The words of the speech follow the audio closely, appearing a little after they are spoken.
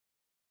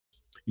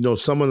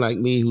Someone like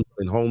me who's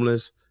been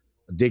homeless,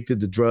 addicted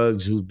to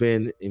drugs, who's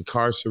been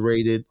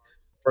incarcerated,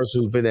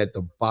 person who's been at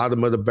the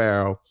bottom of the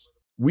barrel,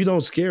 we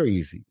don't scare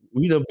easy.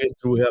 We done been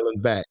through hell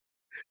and back.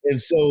 And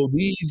so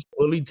these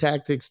bully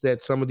tactics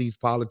that some of these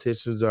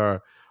politicians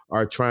are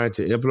trying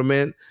to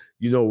implement,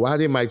 why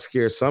they might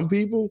scare some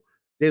people,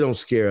 they don't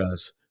scare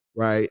us,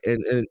 right?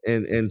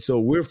 And so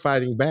we're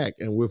fighting back,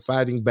 and we're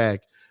fighting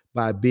back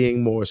by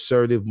being more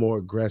assertive, more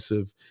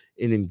aggressive,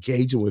 and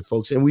engaging with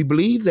folks. And we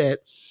believe that,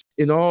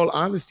 in all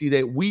honesty,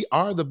 that we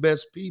are the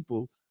best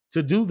people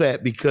to do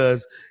that,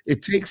 because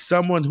it takes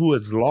someone who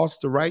has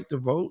lost the right to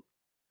vote,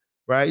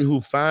 right?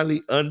 Who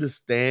finally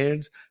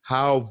understands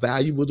how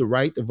valuable the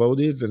right to vote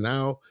is and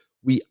how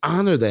we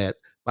honor that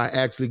by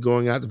actually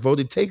going out to vote.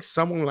 It takes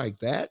someone like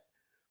that,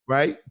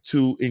 right,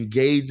 to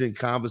engage in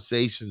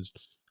conversations,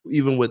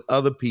 even with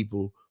other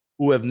people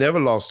who have never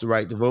lost the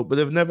right to vote, but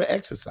have never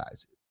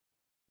exercised it.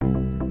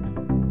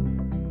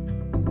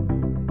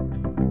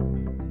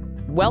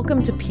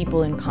 Welcome to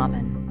People in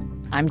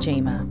Common. I'm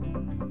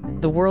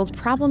Jema. The world's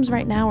problems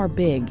right now are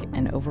big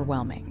and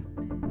overwhelming,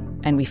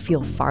 and we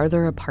feel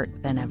farther apart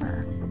than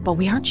ever, but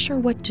we aren't sure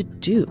what to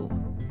do.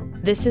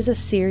 This is a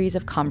series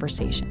of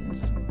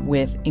conversations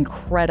with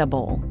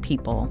incredible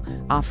people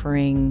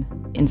offering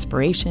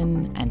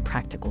inspiration and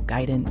practical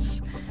guidance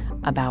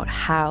about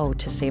how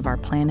to save our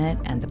planet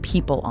and the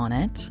people on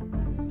it.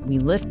 We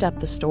lift up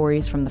the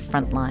stories from the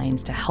front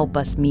lines to help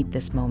us meet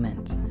this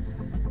moment.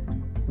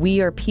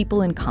 We are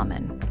People in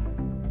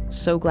Common.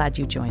 So glad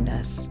you joined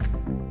us.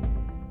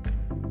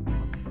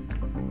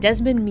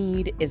 Desmond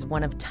Meade is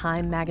one of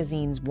Time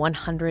magazine's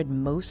 100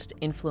 most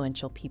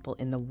influential people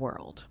in the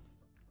world.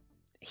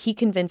 He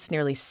convinced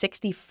nearly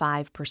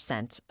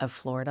 65% of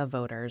Florida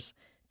voters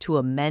to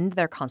amend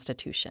their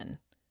constitution,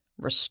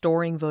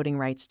 restoring voting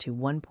rights to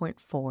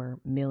 1.4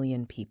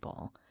 million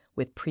people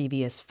with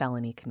previous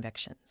felony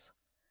convictions.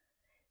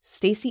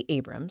 Stacey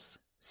Abrams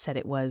said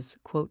it was,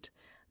 quote,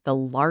 the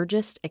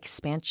largest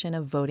expansion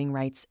of voting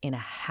rights in a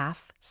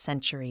half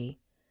century,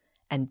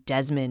 and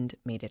Desmond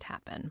made it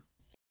happen.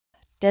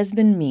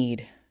 Desmond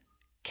Meade,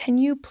 can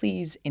you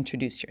please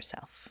introduce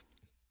yourself?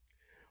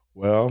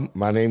 Well,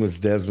 my name is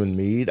Desmond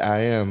Meade.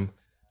 I am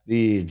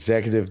the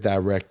executive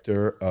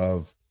director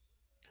of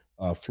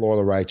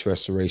Florida Rights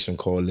Restoration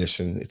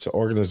Coalition. It's an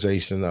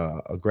organization, a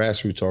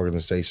grassroots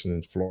organization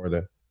in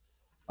Florida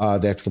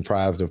that's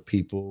comprised of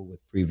people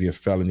with previous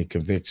felony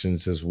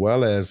convictions, as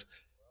well as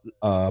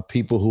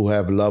people who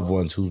have loved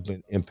ones who've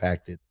been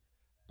impacted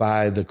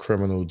by the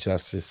criminal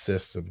justice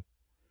system.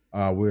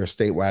 We're a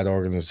statewide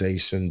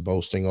organization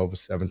boasting over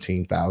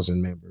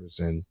 17,000 members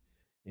and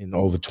in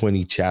over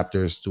 20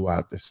 chapters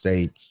throughout the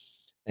state.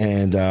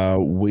 And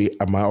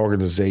my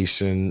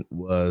organization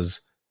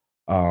was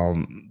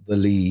the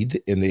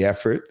lead in the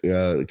effort,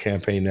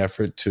 campaign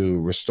effort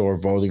to restore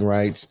voting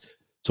rights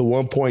to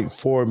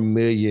 1.4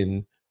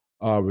 million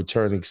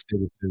returning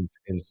citizens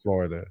in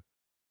Florida.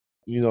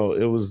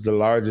 It was the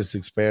largest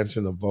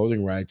expansion of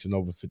voting rights in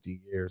over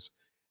 50 years.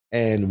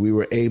 And we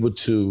were able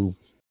to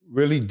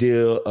really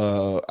deal,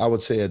 I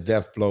would say, a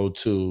death blow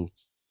to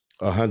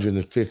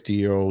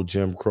 150-year-old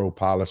Jim Crow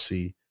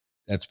policy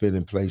that's been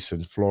in place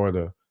in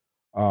Florida,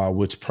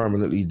 which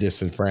permanently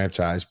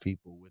disenfranchised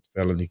people with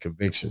felony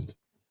convictions.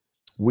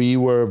 We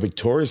were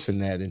victorious in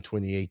that in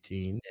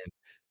 2018. And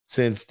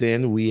since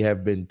then, we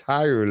have been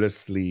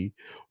tirelessly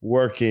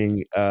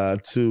working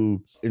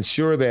to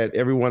ensure that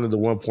every one of the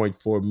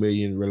 1.4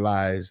 million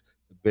realize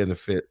the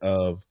benefit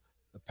of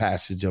the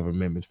passage of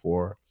Amendment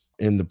 4.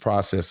 In the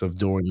process of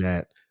doing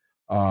that,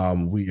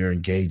 we are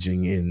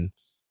engaging in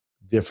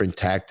different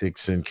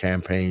tactics and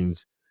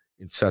campaigns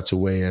in such a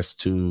way as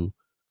to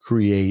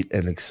create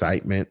an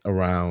excitement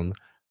around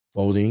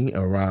voting,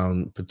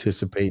 around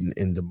participating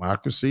in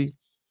democracy,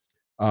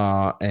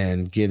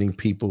 and getting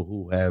people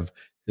who have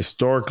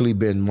historically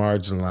been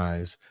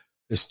marginalized,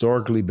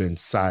 historically been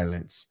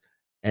silenced,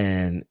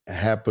 and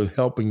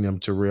helping them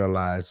to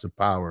realize the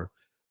power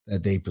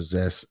that they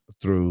possess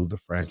through the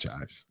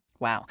franchise.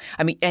 Wow.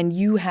 I mean, and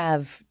you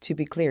have, to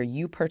be clear,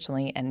 you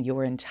personally and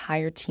your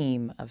entire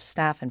team of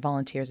staff and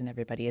volunteers and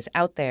everybody is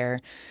out there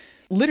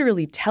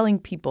literally telling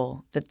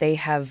people that they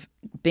have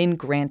been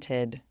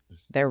granted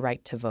their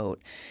right to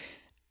vote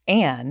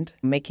and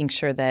making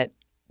sure that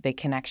they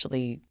can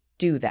actually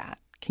do that.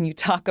 Can you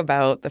talk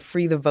about the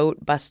Free the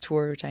Vote bus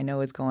tour, which I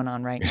know is going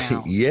on right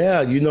now?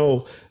 Yeah,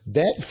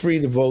 that Free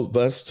the Vote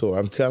bus tour,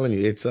 I'm telling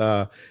you, it's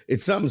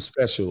something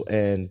special.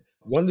 And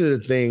one of the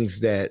things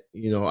that,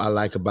 I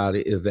like about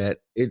it is that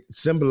it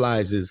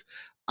symbolizes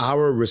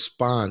our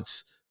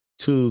response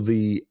to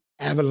the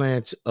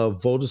avalanche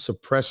of voter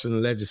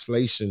suppression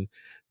legislation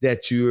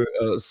that you're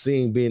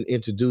seeing being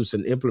introduced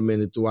and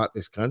implemented throughout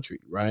this country,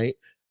 right?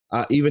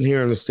 Even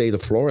here in the state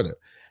of Florida.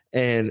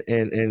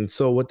 And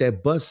so what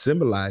that bus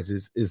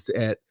symbolizes is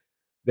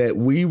that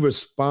we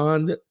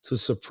respond to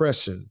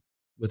suppression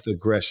with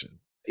aggression.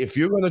 If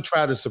you're going to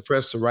try to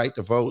suppress the right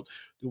to vote,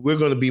 we're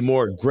going to be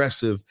more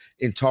aggressive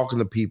in talking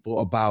to people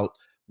about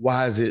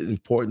why is it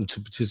important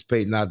to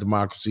participate in our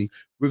democracy.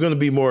 we're going to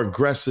be more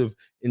aggressive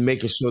in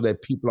making sure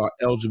that people are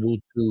eligible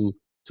to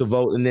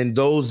vote. And then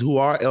those who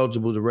are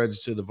eligible to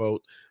register to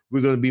vote,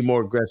 we're going to be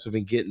more aggressive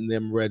in getting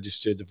them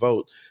registered to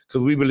vote.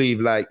 Because we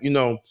believe, like,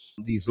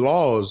 these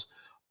laws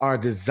are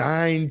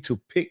designed to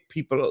pick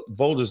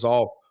voters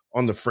off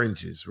on the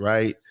fringes,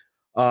 right?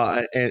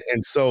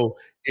 And so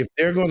if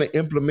they're going to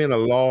implement a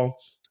law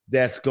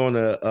that's going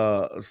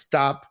to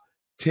stop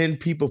 10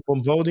 people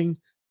from voting,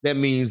 that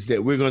means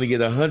that we're going to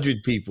get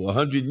 100 people,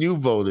 100 new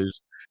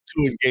voters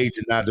to engage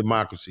in our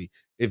democracy.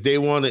 If they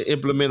want to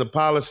implement a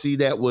policy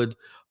that would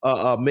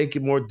make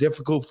it more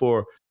difficult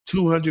for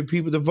 200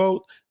 people to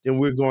vote, then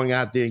we're going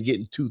out there and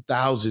getting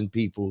 2,000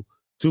 people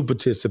to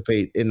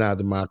participate in our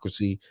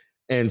democracy.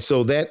 And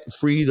so that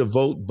free to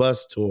vote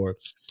bus tour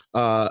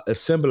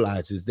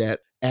symbolizes that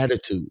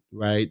attitude,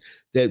 right?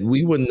 That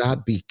we would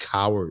not be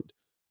coward.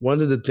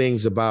 One of the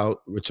things about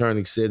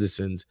returning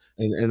citizens,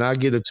 and I'll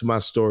get into my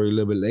story a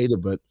little bit later,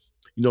 but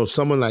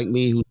someone like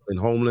me who's been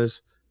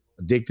homeless,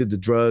 addicted to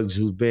drugs,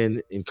 who's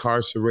been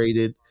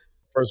incarcerated,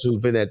 person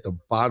who's been at the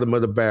bottom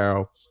of the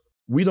barrel,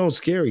 we don't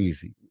scare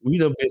easy. We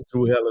done been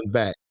through hell and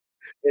back.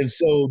 And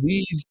so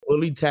these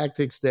bully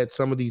tactics that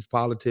some of these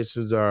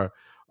politicians are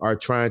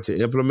trying to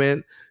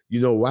implement,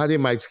 why they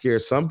might scare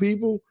some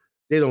people,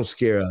 they don't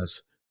scare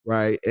us,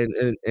 right?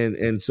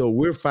 And so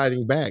we're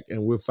fighting back,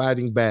 and we're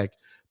fighting back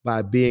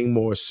by being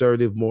more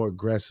assertive, more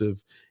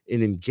aggressive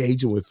in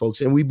engaging with folks.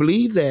 And we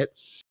believe that,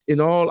 in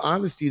all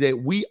honesty,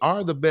 that we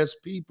are the best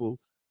people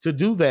to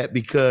do that,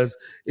 because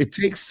it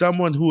takes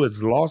someone who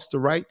has lost the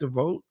right to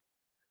vote,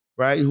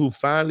 right? Who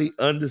finally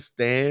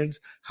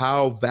understands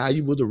how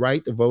valuable the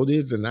right to vote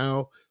is and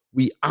how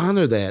we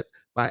honor that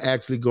by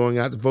actually going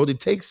out to vote. It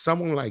takes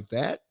someone like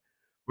that,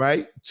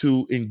 right,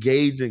 to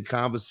engage in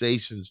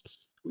conversations,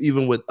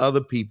 even with other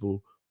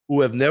people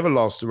who have never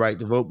lost the right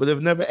to vote, but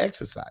have never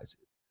exercised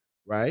it.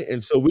 Right.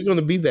 And so we're going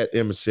to be that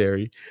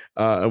emissary,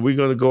 and we're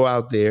going to go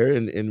out there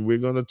and we're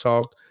going to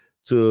talk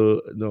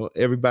to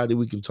everybody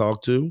we can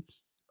talk to.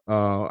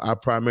 Our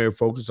primary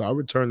focus are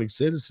returning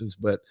citizens,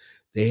 but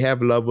they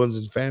have loved ones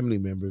and family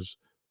members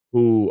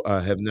who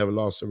have never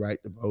lost the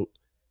right to vote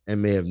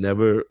and may have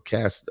never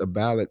cast a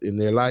ballot in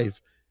their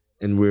life.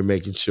 And we're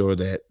making sure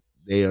that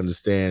they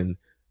understand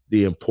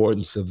the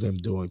importance of them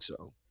doing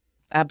so.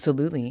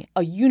 Absolutely.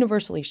 A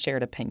universally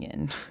shared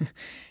opinion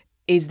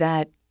is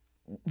that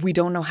we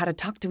don't know how to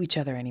talk to each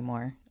other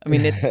anymore. I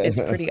mean, it's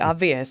pretty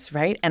obvious,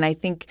 right? And I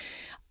think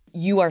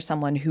you are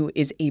someone who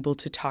is able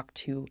to talk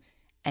to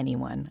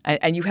anyone,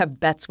 and you have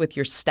bets with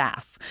your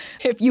staff.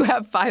 If you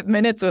have 5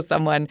 minutes with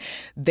someone,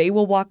 they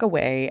will walk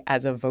away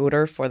as a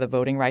voter for the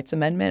Voting Rights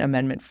Amendment,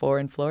 Amendment 4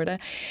 in Florida.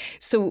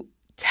 So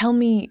tell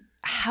me,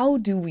 how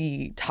do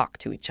we talk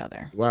to each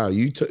other? Wow,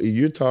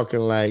 you're talking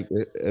like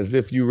as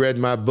if you read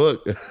my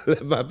book,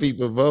 Let My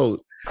People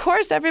Vote. Of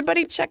course,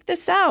 everybody check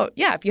this out.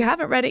 Yeah, if you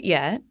haven't read it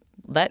yet,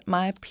 Let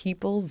My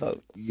People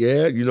Vote.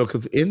 Yeah,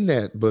 because in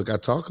that book, I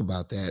talk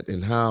about that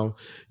and how,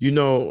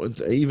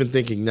 even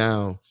thinking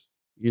now,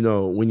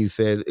 when you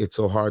said it's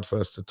so hard for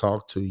us to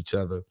talk to each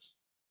other,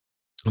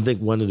 I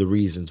think one of the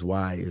reasons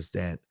why is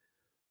that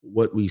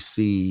what we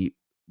see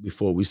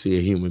before we see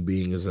a human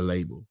being is a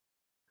label.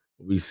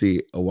 We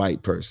see a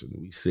white person,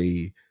 we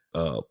see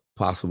a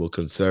possible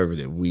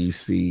conservative, we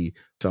see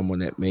someone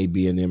that may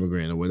be an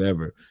immigrant or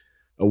whatever.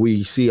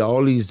 We see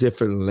all these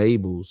different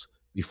labels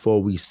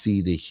before we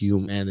see the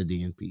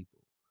humanity in people.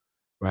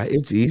 Right?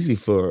 It's easy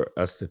for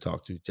us to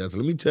talk to each other.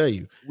 Let me tell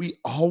you, we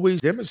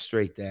always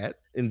demonstrate that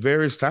in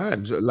various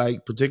times,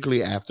 like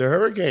particularly after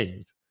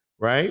hurricanes,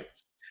 right?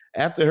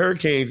 After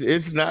hurricanes,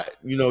 it's not,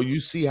 you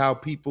see how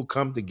people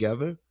come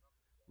together,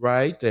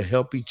 right? To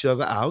help each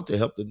other out, to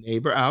help the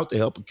neighbor out, to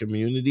help a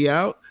community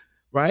out,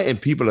 right?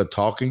 And people are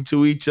talking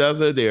to each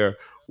other, they're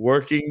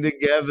working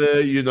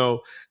together,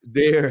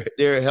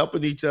 they're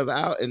helping each other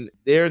out, and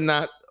they're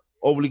not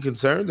overly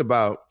concerned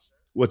about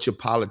what your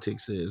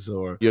politics is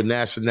or your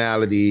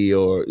nationality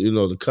or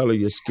the color of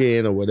your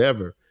skin or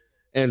whatever.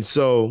 And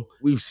so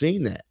we've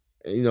seen that,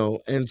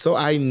 and so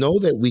I know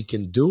that we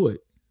can do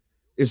it.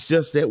 It's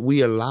just that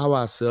we allow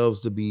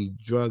ourselves to be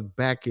drugged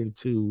back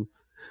into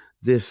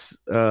this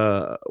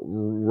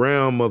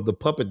realm of the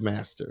puppet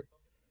master,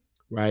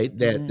 right?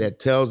 That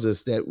tells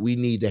us that we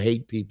need to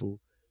hate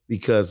people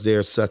because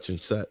they're such and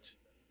such,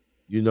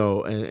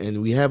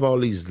 and we have all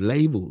these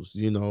labels,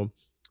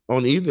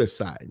 on either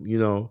side,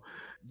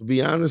 To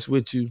be honest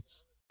with you,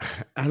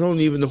 I don't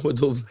even know what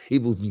those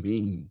labels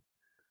mean.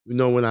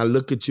 When I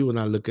look at you and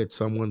I look at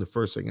someone, the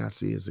first thing I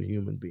see is a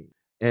human being.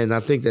 And I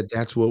think that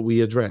that's what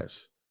we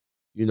address,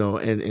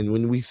 and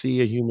when we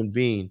see a human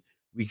being,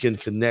 we can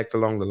connect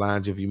along the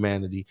lines of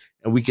humanity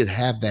and we can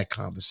have that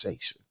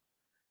conversation.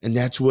 And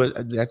that's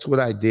what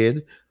I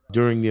did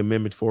during the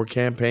Amendment 4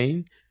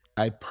 campaign.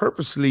 I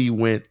purposely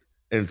went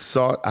and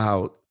sought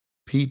out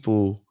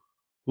people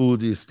who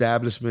the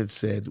establishment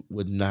said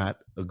would not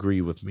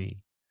agree with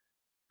me.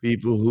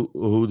 People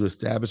who the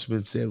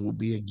establishment said would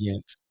be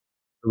against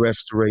the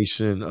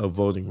restoration of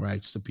voting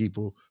rights to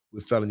people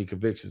with felony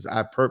convictions.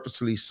 I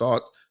purposely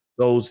sought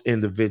those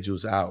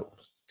individuals out.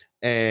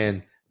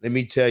 And let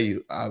me tell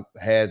you, I've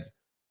had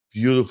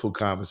beautiful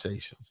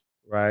conversations,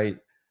 right?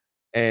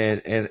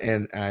 And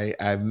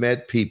I've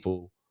met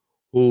people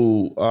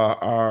who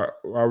are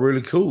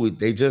really cool.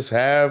 They just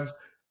have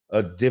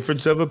a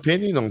difference of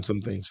opinion on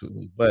some things with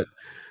me, but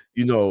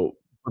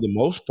for the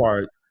most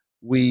part,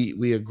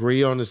 we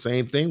agree on the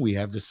same thing. We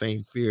have the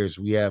same fears.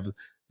 We have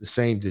the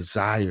same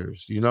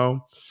desires.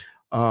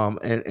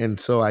 And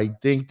so I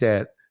think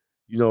that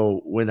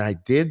when I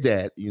did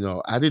that,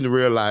 I didn't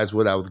realize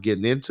what I was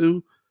getting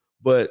into,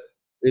 but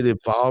it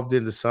evolved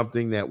into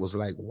something that was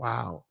like,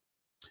 wow,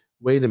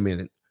 wait a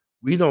minute.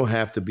 We don't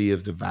have to be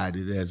as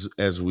divided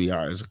as we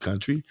are as a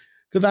country.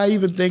 Because I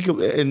even think of,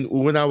 and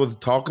when I was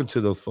talking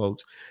to those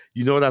folks,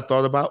 you know what I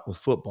thought about was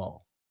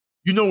football.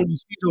 When you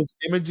see those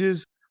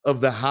images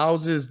of the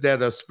houses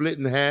that are split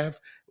in half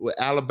with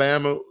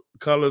Alabama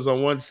colors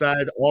on one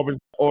side, Auburn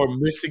or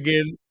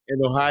Michigan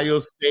and Ohio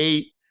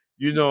State,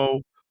 you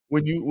know,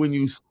 when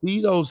you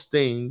see those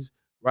things,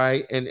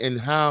 right? And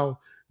how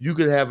you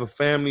could have a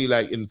family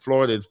like in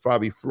Florida, it's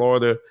probably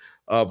Florida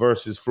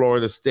versus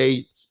Florida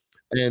State,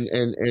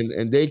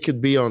 and they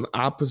could be on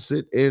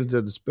opposite ends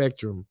of the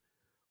spectrum,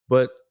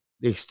 but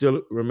they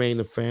still remain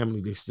a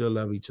family. They still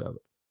love each other.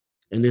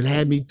 And it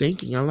had me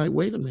thinking, I'm like,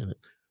 wait a minute.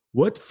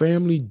 What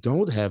family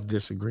don't have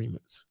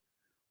disagreements?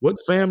 What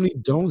family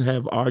don't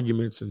have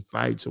arguments and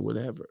fights or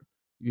whatever,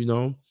 you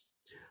know?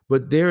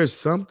 But there is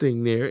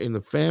something there in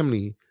the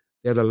family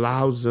that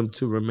allows them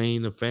to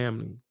remain a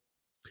family.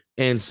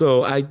 And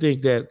so I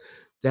think that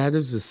that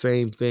is the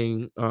same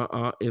thing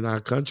in our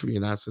country,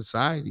 in our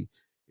society,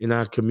 in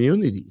our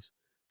communities,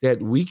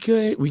 that we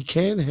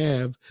can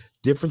have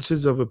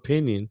differences of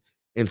opinion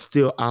and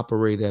still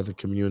operate as a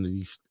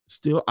community,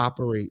 still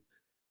operate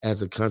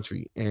as a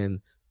country,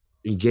 and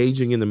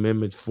engaging in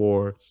amendment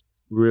for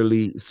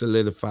really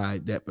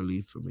solidified that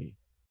belief for me.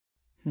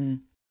 Hmm.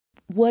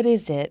 What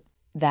is it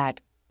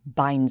that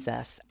binds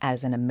us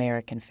as an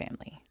American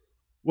family?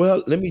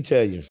 Well, let me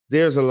tell you,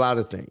 there's a lot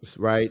of things,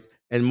 right?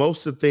 And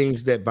most of the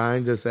things that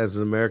binds us as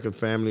an American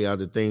family are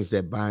the things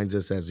that binds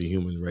us as a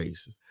human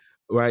race,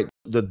 right?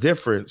 The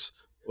difference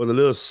or the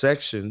little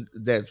section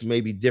that's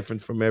maybe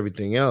different from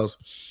everything else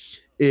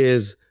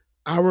is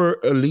our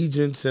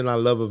allegiance and our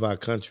love of our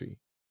country,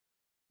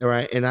 all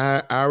right? And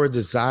our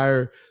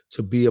desire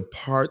to be a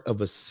part of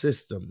a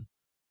system,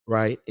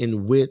 right,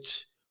 in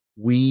which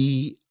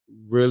we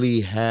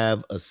really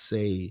have a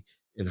say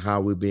in how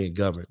we're being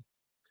governed.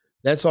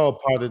 That's all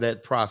part of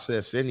that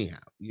process anyhow,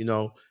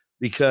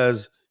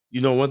 because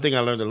one thing I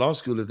learned in law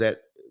school is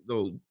that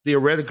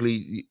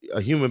theoretically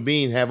a human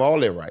being have all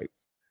their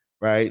rights,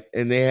 right?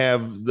 And they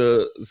have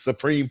the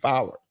supreme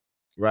power,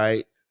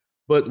 right?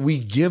 But we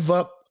give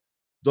up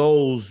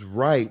those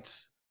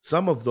rights,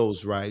 some of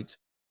those rights,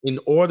 in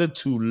order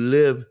to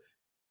live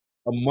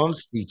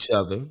amongst each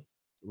other,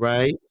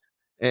 right?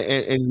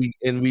 And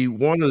we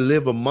want to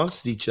live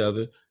amongst each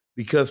other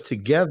because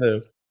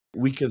together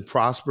we can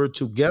prosper.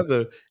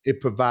 Together, it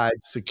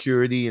provides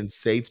security and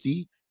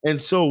safety. And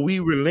so we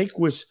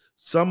relinquish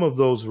some of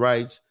those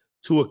rights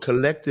to a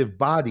collective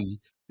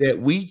body that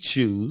we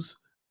choose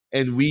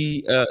and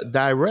we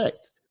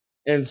direct.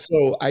 And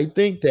so I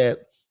think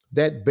that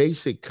that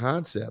basic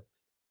concept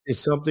is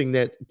something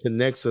that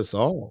connects us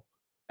all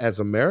as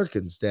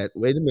Americans. That,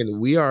 wait a minute,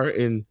 we are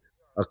in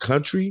a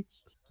country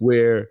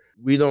where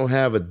we don't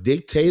have a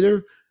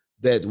dictator,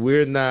 that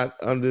we're not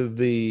under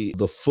the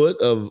foot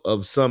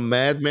of some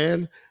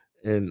madman,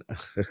 and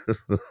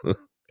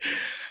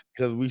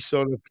because we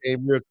sort of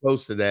came real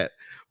close to that.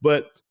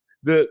 But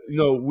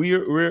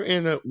we're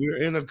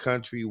in a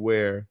country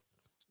where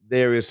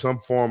there is some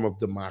form of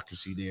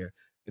democracy there,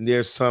 and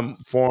there's some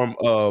form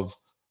of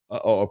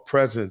or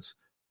presence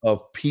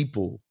of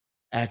people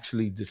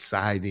actually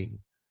deciding,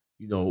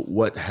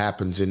 what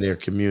happens in their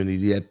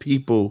community. That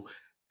people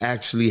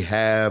actually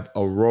have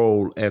a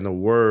role and a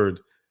word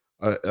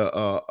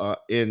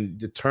in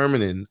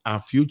determining our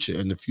future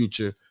and the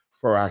future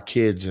for our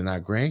kids and our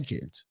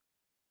grandkids,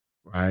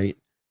 right?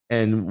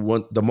 And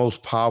what the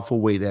most powerful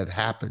way that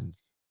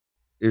happens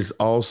is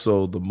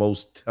also the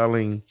most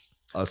telling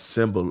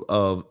symbol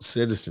of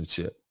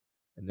citizenship,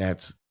 and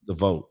that's the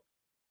vote.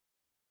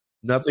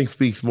 Nothing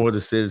speaks more to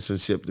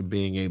citizenship than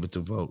being able to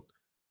vote,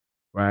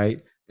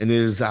 right? And it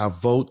is our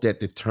vote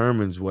that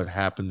determines what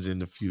happens in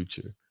the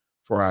future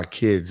for our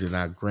kids and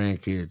our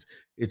grandkids.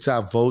 It's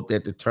our vote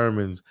that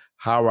determines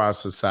how our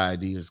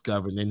society is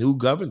governed and who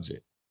governs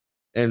it.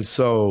 And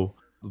so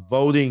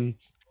voting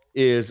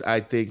is, I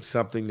think,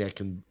 something that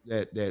can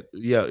that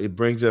yeah, it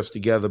brings us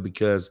together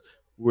because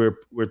we're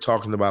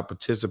talking about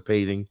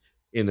participating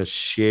in a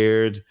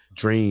shared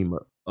dream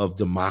of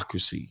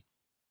democracy,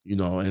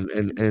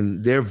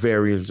 and their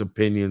various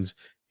opinions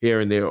here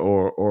and there,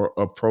 or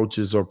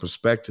approaches or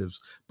perspectives.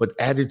 But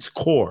at its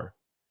core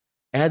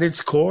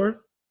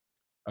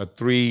are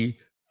three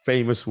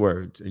famous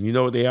words. And you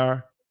know what they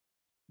are?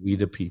 We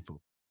the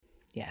people.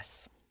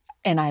 Yes.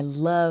 And I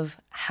love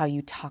how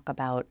you talk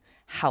about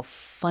how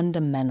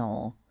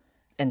fundamental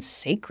and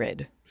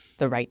sacred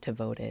the right to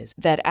vote is.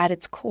 That at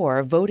its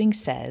core, voting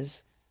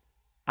says,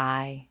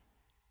 I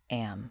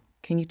am.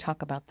 Can you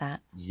talk about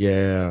that?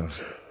 Yeah.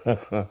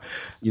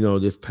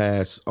 This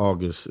past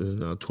August,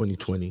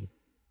 2020,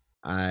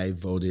 I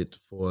voted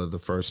for the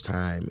first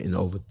time in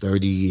over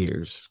 30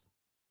 years.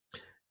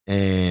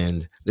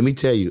 And let me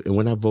tell you, and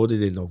when I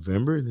voted in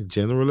November in the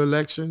general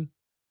election,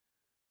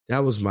 that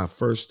was my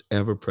first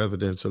ever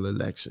presidential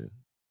election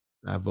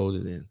I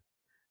voted in.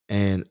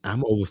 And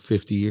I'm over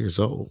 50 years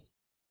old,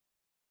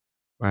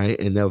 right?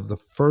 And that was the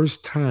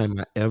first time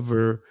I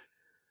ever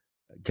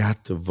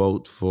got to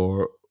vote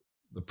for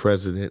the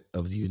president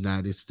of the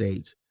United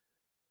States.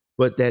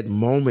 But that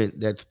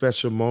moment, that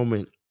special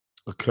moment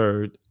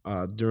occurred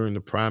during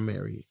the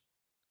primary.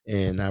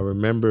 And I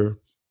remember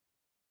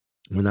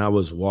when I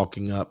was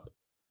walking up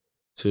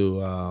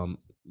to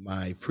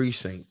my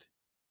precinct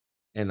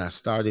and I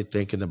started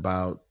thinking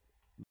about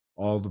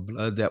all the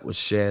blood that was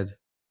shed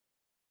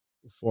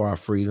for our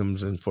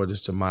freedoms and for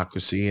this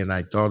democracy. And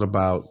I thought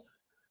about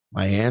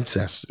my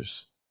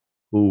ancestors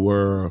who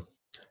were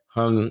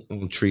hung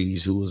on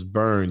trees, who was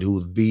burned, who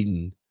was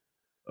beaten,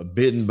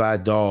 bitten by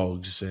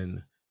dogs,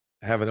 and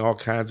having all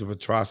kinds of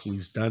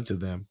atrocities done to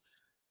them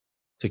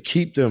to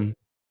keep them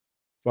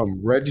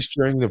from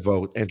registering to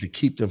vote and to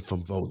keep them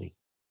from voting.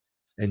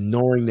 And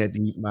knowing that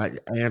my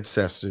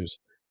ancestors,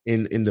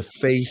 in the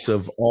face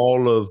of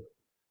all of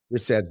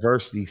this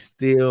adversity,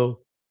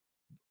 still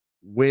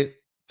went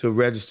to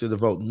register to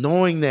vote,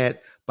 knowing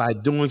that by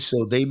doing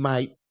so they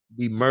might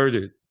be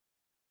murdered,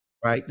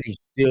 right? They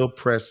still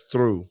pressed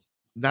through.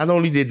 Not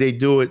only did they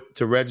do it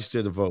to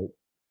register to vote,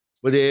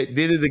 but they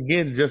did it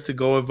again just to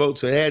go and vote.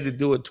 So they had to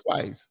do it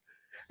twice.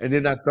 And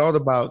then I thought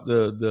about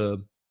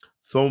the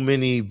so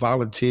many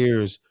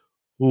volunteers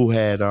who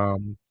had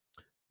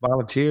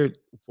volunteered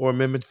for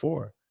Amendment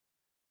 4,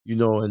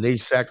 and they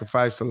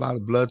sacrificed a lot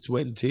of blood,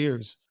 sweat, and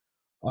tears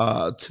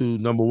to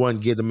number one,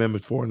 get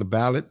Amendment 4 on the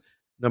ballot,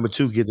 number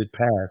two, get it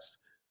passed,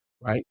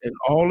 right? And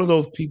all of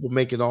those people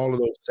making all of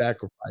those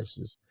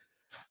sacrifices.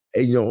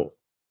 And,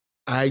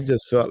 I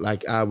just felt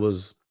like I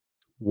was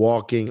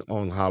walking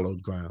on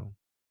hallowed ground.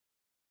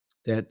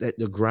 That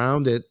the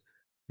ground that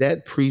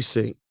that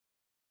precinct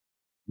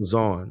was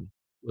on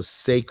was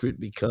sacred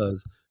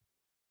because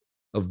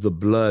of the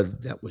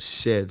blood that was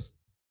shed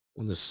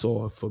on the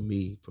soil for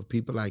me, for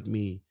people like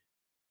me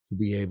to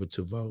be able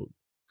to vote.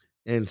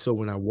 And so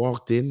when I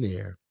walked in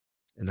there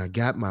and I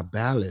got my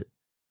ballot,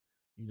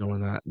 and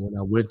when I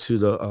went to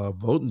the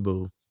voting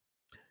booth,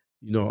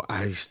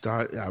 I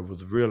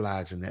was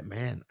realizing that,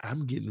 man,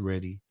 I'm getting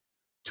ready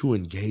to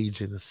engage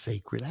in a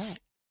sacred act,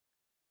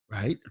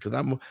 right? Because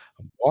I'm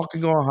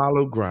walking on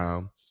hollow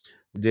ground.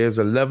 There's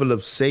a level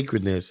of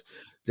sacredness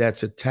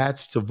that's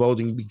attached to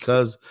voting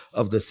because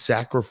of the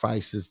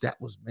sacrifices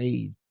that was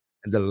made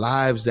and the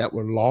lives that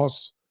were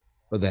lost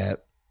for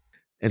that.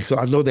 And so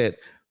I know that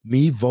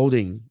me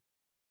voting,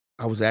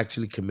 I was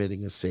actually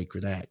committing a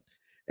sacred act.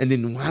 And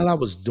then while I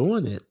was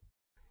doing it,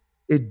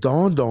 it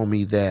dawned on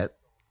me that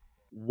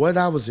what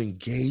I was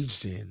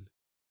engaged in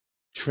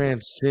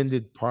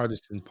transcended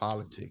partisan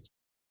politics,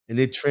 and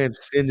it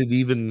transcended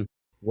even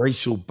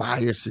racial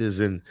biases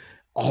and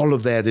all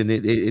of that, and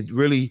it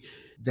really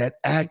that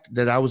act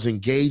that I was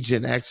engaged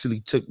in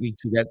actually took me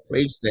to that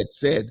place that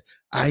said,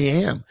 "I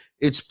am."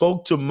 It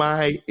spoke to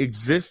my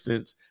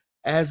existence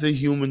as a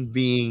human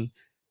being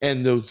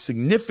and the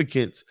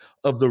significance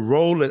of the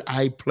role that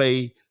I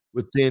play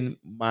within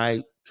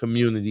my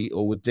community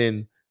or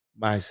within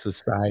my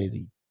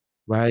society,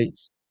 right?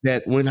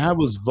 That when I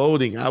was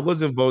voting, I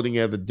wasn't voting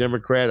as a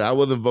Democrat, I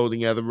wasn't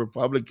voting as a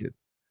Republican,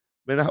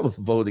 man, I was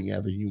voting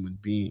as a human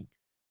being,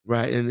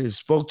 right? And it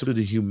spoke to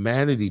the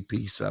humanity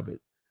piece of it.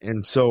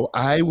 And so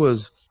it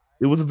was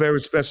a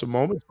very special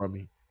moment for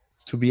me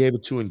to be able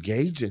to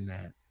engage in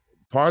that.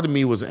 Part of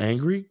me was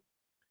angry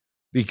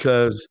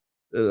because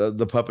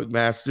the puppet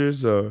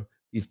masters or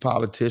these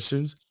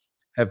politicians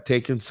have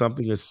taken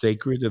something as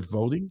sacred as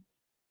voting,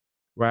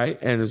 right?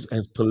 And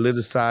has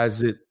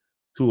politicized it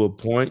to a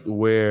point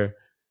where,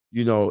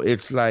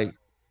 it's like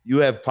you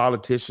have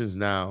politicians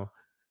now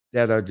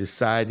that are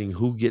deciding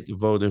who get to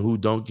vote and who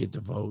don't get to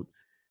vote,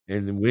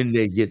 and when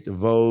they get to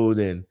vote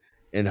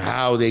and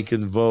how they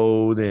can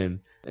vote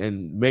and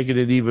making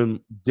it even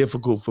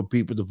difficult for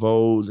people to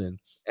vote. And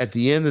at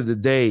the end of the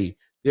day,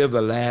 they're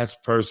the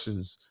last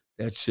persons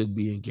that should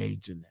be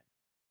engaged in that.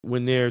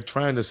 When they're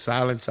trying to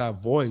silence our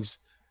voice,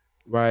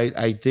 right?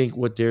 I think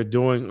what they're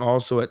doing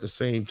also at the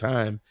same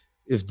time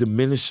is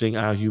diminishing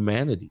our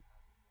humanity.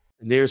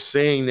 And they're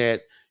saying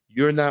that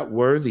you're not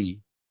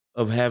worthy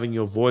of having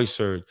your voice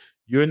heard.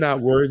 You're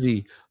not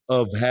worthy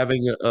of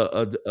having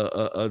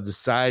a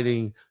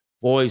deciding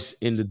voice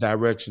in the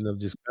direction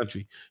of this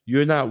country.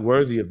 You're not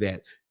worthy of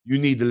that. You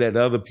need to let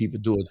other people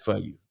do it for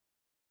you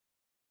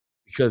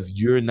because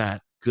you're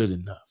not good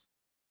enough.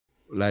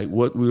 Like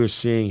what we're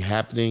seeing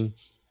happening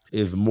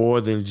is more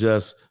than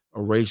just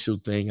a racial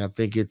thing. I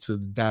think it's a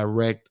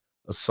direct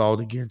assault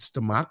against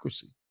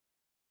democracy.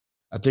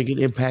 I think it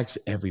impacts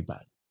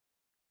everybody,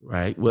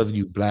 right? Whether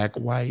you black,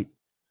 white,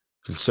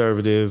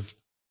 conservative,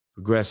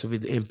 progressive,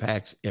 it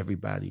impacts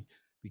everybody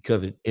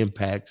because it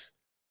impacts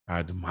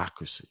our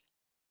democracy.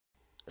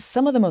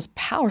 some of the most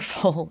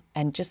powerful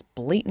and just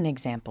blatant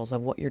examples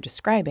of what you're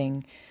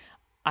describing,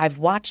 I've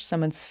watched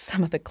some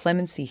of the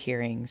clemency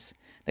hearings,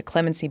 the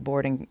clemency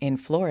board in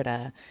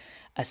Florida,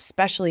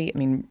 especially, I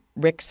mean,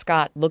 Rick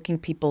Scott looking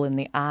people in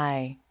the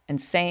eye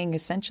and saying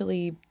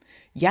essentially,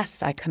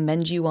 yes, I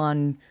commend you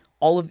on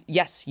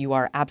yes, you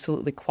are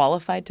absolutely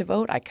qualified to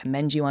vote. I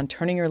commend you on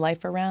turning your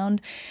life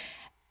around.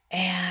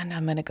 And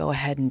I'm going to go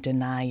ahead and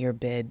deny your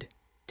bid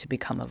to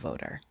become a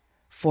voter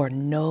for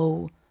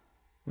no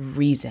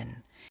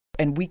reason.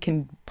 And we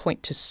can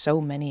point to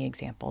so many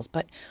examples,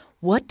 but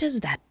what does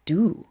that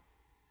do?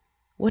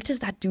 What does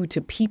that do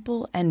to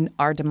people and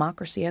our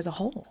democracy as a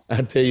whole?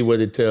 I tell you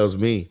what it tells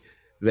me,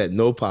 that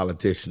no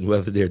politician,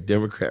 whether they're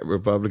Democrat,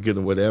 Republican,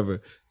 or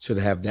whatever, should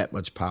have that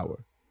much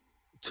power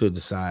to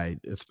decide,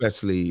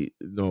 especially,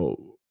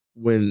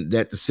 when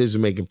that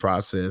decision making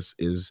process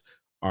is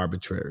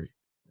arbitrary.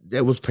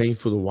 That was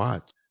painful to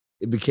watch.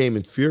 It became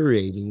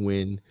infuriating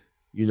when,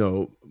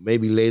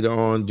 maybe later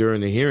on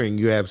during the hearing,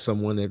 you have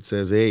someone that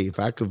says, "Hey, if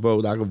I could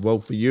vote, I could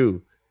vote for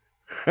you."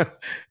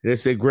 They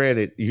said,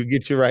 "Granted, you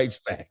get your rights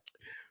back,"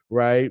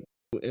 right?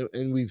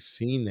 And we've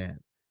seen that.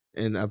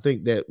 And I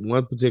think that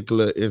one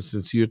particular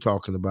instance you're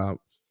talking about,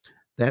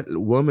 that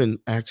woman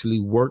actually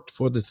worked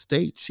for the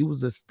state. She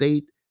was a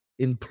state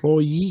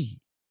employee.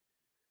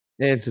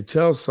 And to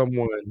tell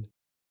someone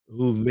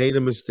who made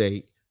a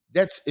mistake,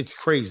 it's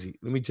crazy.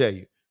 Let me tell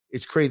you,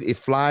 it's crazy. It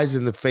flies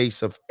in the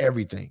face of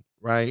everything,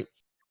 right?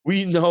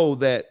 We know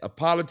that a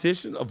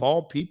politician of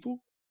all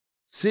people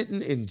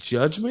sitting in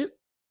judgment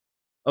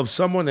of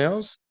someone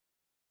else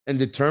and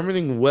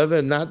determining whether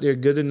or not they're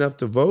good enough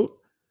to vote,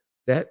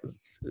 that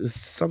is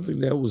something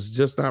that was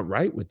just not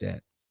right with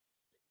that.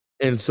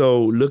 And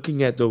so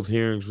looking at those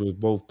hearings was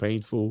both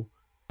painful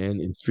and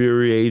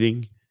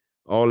infuriating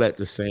all at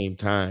the same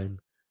time.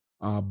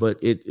 But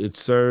it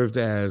served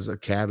as a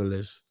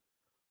catalyst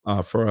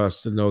for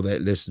us to know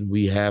that, listen,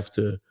 we have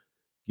to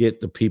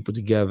get the people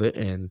together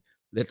and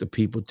let the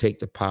people take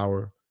the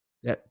power,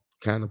 that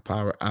kind of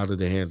power, out of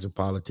the hands of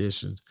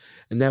politicians.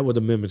 And that what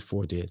Amendment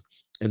 4 did.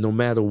 And no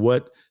matter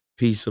what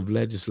piece of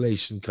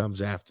legislation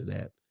comes after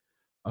that,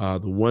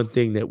 the one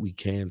thing that we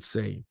can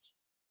say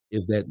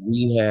is that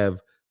we have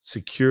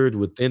secured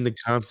within the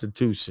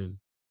Constitution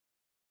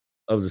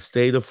of the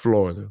state of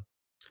Florida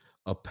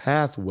a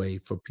pathway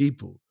for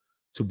people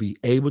to be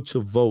able to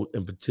vote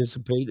and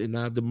participate in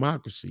our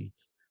democracy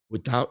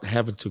without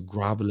having to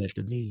grovel at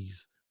the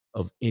knees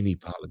of any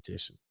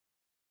politician.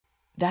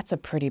 That's a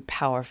pretty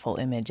powerful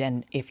image.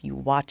 And if you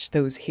watch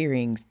those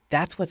hearings,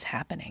 that's what's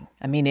happening.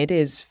 I mean, it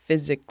is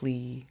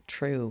physically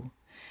true.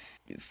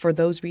 For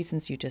those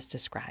reasons you just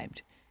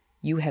described,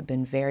 you have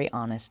been very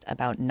honest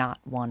about not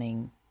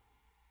wanting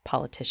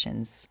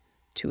politicians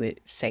to,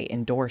 say,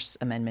 endorse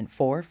Amendment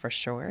 4 for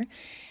sure.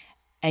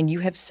 And you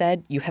have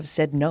said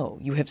no.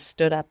 You have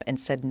stood up and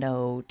said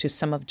no to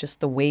some of just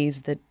the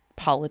ways that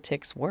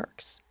politics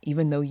works,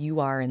 even though you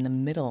are in the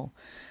middle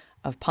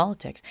of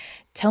politics.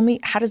 Tell me,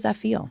 how does that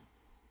feel?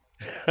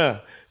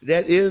 That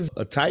is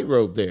a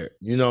tightrope there.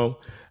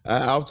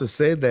 I often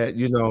say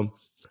that,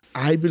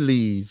 I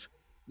believe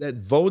that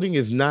voting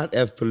is not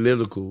as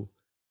political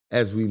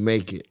as we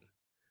make it,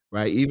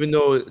 right? Even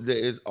though there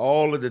is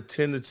all of the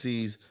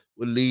tendencies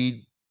would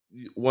lead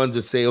one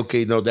to say,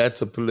 okay, no,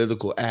 that's a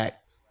political act.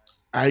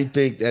 I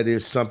think that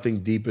is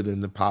something deeper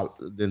than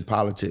than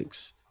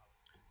politics.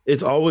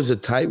 It's always a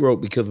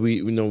tightrope because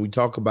we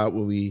talk about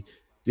when we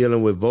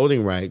dealing with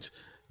voting rights.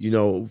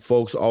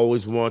 Folks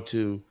always want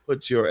to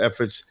put your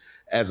efforts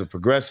as a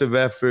progressive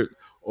effort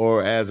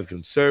or as a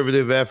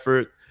conservative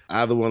effort.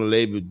 Either want to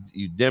label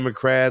you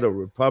Democrat or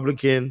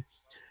Republican.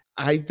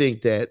 I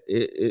think that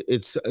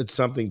it's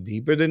something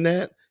deeper than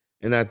that,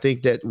 and I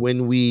think that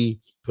when we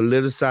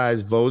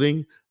politicize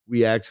voting,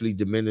 we actually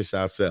diminish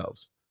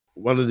ourselves.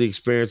 One of the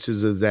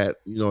experiences is that,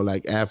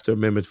 like after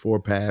Amendment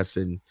 4 passed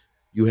and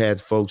you had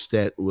folks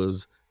that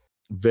was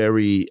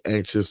very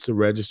anxious to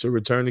register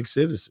returning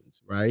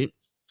citizens, right?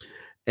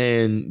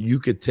 And you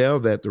could tell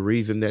that the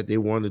reason that they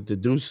wanted to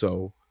do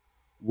so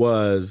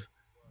was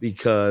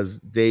because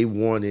they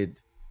wanted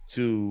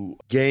to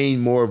gain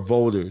more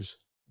voters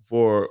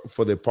for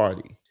their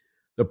party.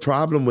 The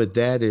problem with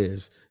that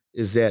is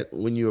that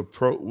when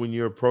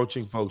you're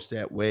approaching folks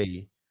that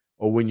way,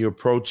 or when you're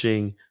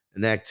approaching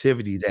an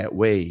activity that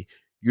way,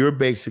 you're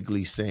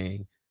basically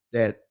saying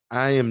that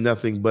I am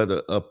nothing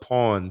but a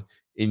pawn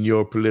in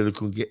your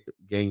political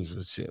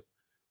gamesmanship,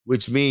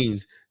 which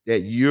means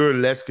that you're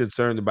less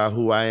concerned about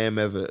who I am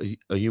as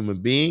a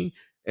human being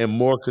and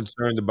more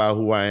concerned about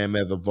who I am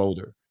as a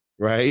voter,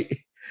 right?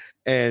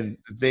 And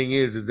the thing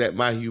is that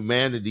my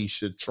humanity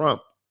should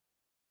trump,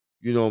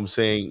 what I'm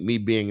saying, me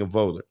being a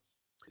voter.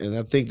 And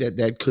I think that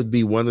that could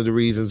be one of the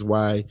reasons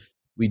why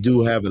we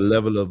do have a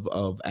level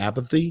of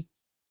apathy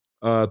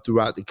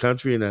throughout the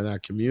country and in our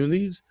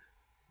communities,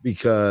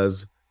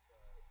 because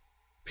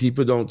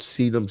people don't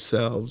see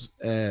themselves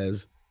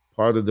as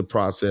part of the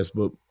process,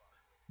 but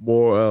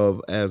more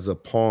of as a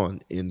pawn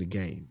in the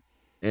game.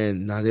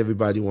 And not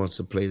everybody wants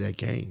to play that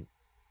game.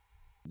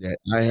 that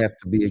I have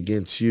to be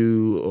against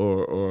you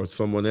or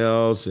someone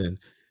else, and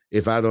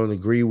if I don't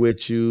agree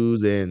with you,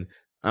 then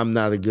I'm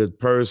not a good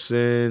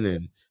person,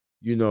 and,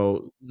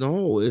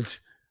 no, it's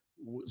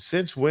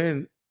since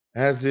when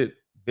has it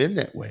been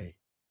that way?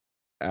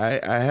 I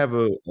have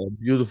a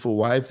beautiful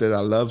wife that I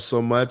love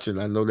so much,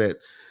 and I know that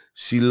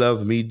she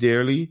loves me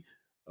dearly,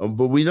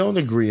 but we don't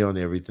agree on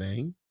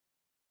everything.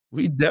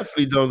 We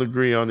definitely don't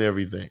agree on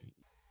everything.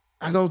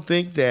 I don't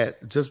think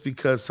that just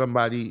because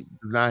somebody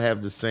does not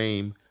have the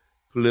same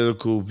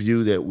political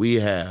view that we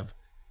have,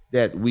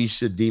 that we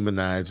should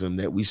demonize them,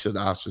 that we should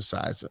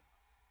ostracize them.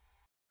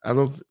 I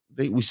don't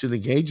think we should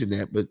engage in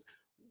that. But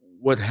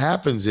what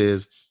happens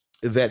is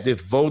that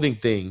this voting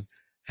thing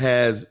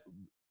has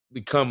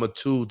become a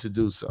tool to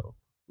do so,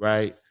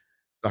 right?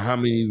 So how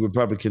many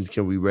Republicans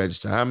can we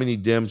register? How many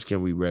Dems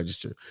can we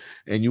register?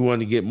 And you want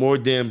to get more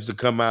Dems to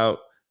come out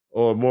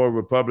or more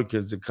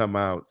Republicans to come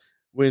out,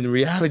 when the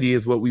reality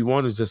is what we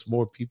want is just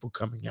more people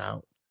coming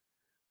out.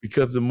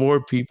 Because the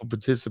more people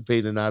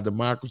participate in our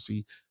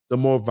democracy, the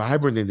more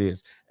vibrant it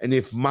is. And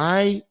if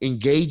my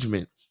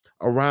engagement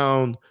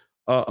around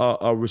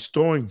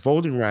restoring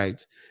voting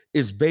rights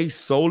is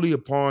based solely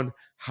upon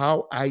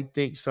how I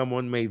think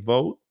someone may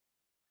vote,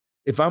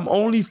 if I'm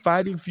only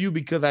fighting for you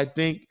because I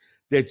think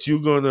that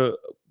you're going to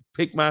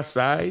pick my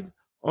side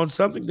on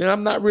something, then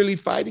I'm not really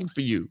fighting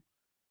for you.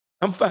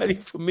 I'm fighting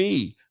for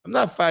me. I'm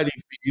not fighting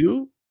for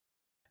you.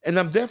 And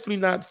I'm definitely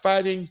not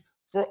fighting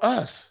for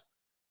us.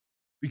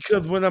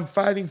 Because when I'm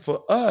fighting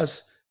for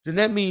us, then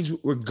that means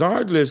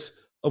regardless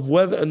of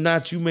whether or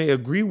not you may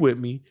agree with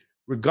me,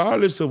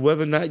 regardless of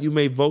whether or not you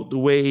may vote the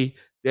way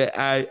that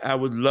I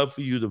would love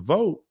for you to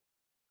vote,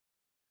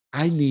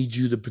 I need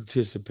you to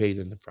participate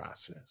in the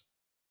process.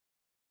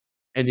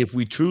 And if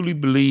we truly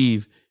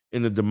believe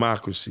in a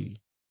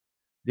democracy,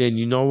 then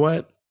you know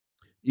what?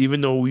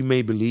 Even though we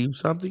may believe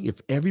something, if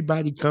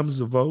everybody comes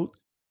to vote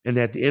and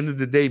at the end of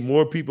the day,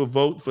 more people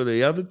vote for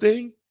the other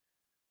thing,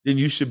 then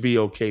you should be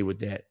okay with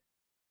that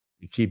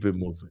and keep it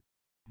moving.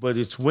 But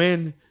it's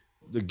when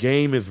the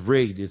game is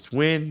rigged, it's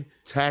when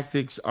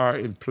tactics are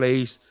in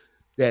place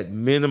that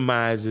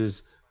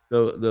minimizes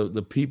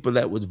the people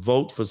that would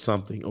vote for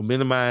something or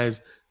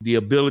minimize the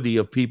ability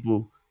of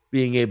people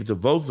being able to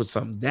vote for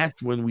something.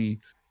 That's when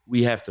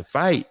we have to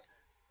fight.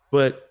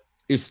 But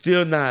it's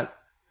still not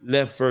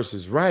left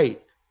versus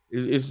right.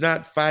 It's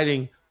not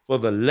fighting for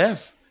the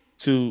left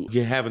to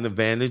have an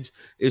advantage.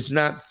 It's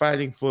not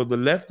fighting for the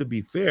left to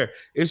be fair.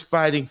 It's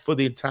fighting for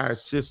the entire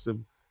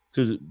system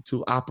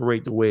to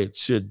operate the way it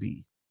should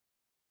be.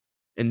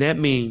 And that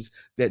means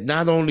that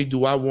not only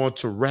do I want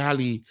to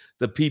rally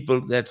the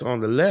people that's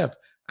on the left,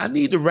 I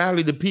need to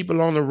rally the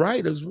people on the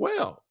right as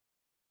well.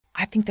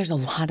 I think there's a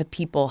lot of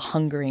people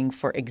hungering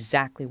for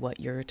exactly what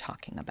you're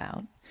talking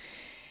about,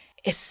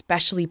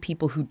 especially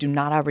people who do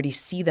not already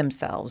see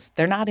themselves.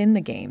 They're not in the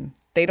game.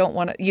 They don't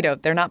want to,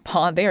 they're not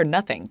pawn, they are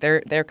nothing.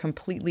 They're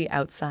completely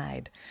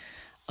outside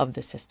of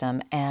the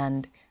system.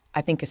 And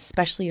I think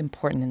especially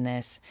important in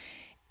this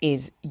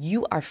is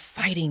you are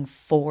fighting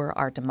for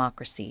our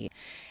democracy.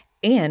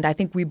 And I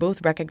think we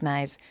both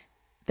recognize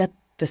that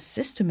the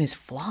system is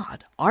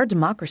flawed. Our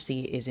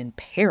democracy is in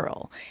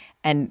peril,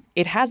 and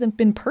it hasn't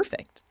been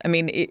perfect. I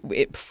mean,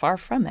 it far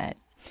from it.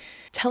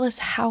 Tell us,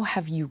 how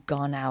have you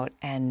gone out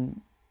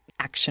and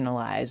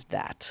actionalized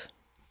that?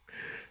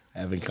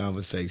 Having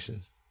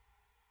conversations.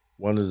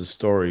 One of the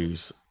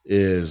stories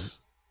is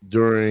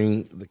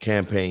during the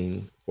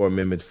campaign for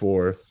Amendment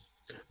 4,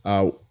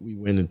 we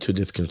went into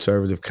this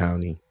conservative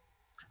county,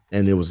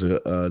 and there was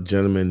a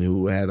gentleman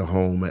who had a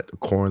home at the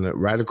corner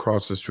right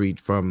across the street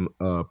from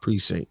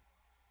precinct.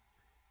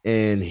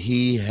 And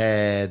he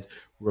had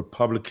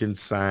Republican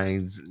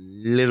signs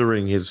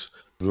littering his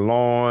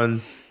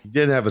lawn. He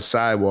didn't have a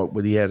sidewalk,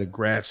 but he had a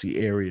grassy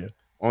area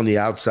on the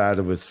outside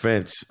of his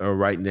fence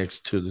right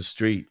next to the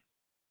street.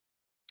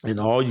 And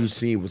all you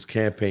see was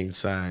campaign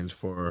signs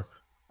for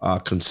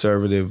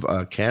conservative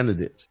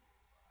candidates.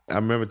 I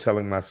remember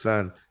telling my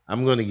son,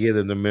 I'm going to get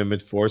an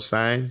Amendment 4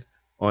 sign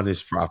on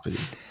his property.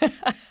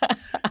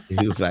 He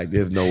was like,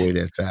 there's no way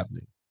that's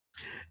happening.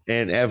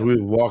 And as we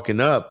were walking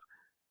up,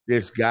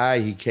 this guy,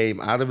 he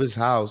came out of his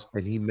house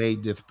and he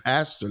made this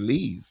pastor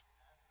leave,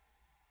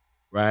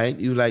 right?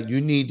 He was like, you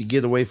need to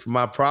get away from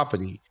my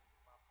property.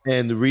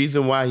 And the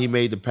reason why he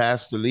made the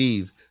pastor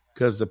leave,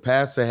 because the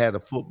pastor had a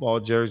football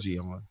jersey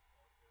on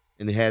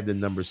and it had the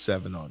number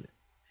 7 on it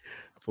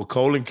for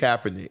Colin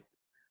Kaepernick,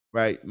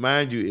 right?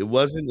 Mind you, it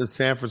wasn't the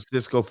San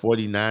Francisco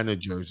 49er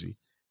jersey.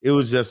 It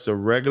was just a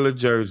regular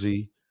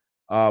jersey,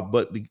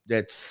 but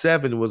that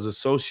 7 was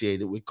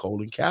associated with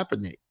Colin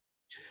Kaepernick.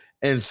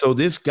 And so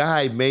this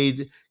guy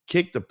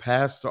kicked the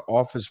pastor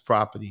off his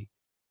property.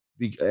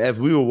 As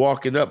we were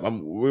walking up,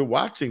 we're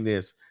watching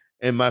this,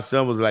 and my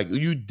son was like,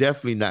 "You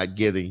definitely not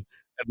getting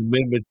an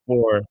amendment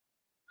for."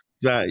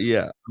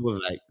 Yeah, I was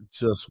like,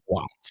 "Just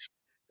watch."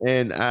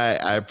 And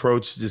I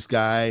approached this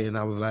guy, and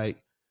I was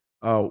like,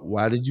 "Oh,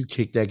 why did you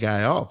kick that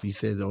guy off?" He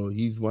said, "Oh,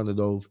 he's one of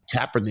those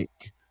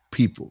Kaepernick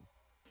people,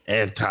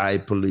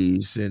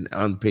 anti-police and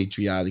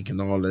unpatriotic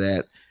and all of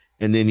that."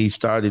 And then he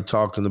started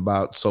talking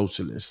about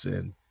socialists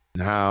and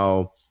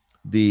how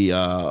the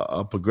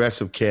a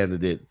progressive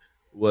candidate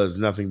was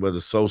nothing but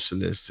a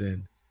socialist,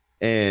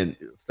 and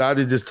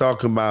started just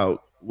talking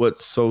about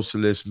what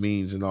socialist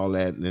means and all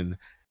that. And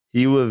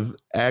he was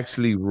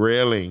actually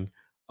railing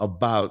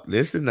about,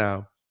 listen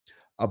now,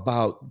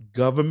 about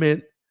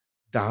government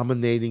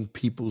dominating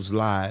people's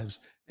lives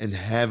and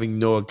having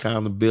no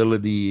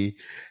accountability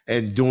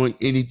and doing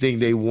anything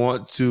they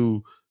want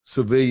to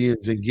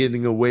civilians and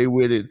getting away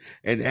with it.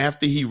 And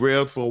after he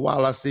railed for a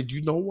while, I said,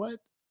 you know what?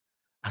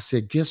 I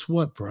said, guess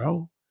what,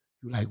 bro?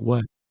 You're like,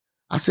 what?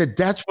 I said,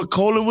 that's what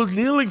Colin was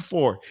kneeling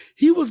for.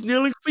 He was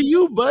kneeling for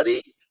you,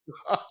 buddy.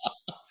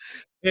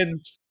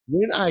 And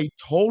when I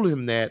told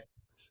him that,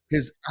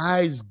 his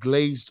eyes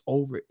glazed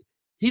over.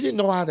 He didn't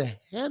know how to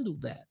handle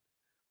that,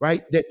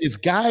 right? That this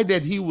guy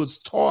that he was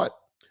taught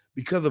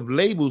because of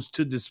labels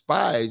to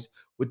despise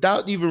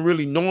without even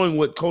really knowing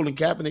what Colin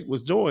Kaepernick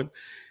was doing,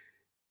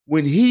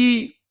 when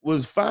he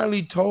was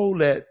finally told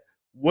that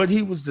what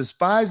he was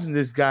despising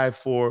this guy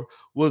for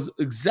was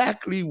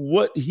exactly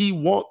what he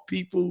want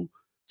people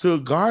to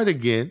guard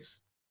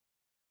against,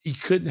 he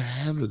couldn't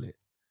handle it.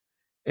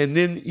 And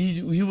then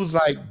he was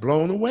like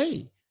blown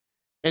away.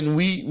 And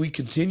we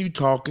continued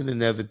talking,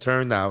 and as it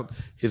turned out,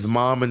 his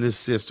mom and his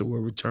sister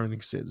were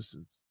returning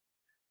citizens.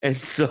 And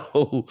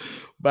so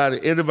by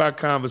the end of our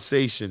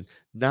conversation,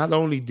 not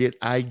only did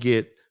I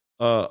get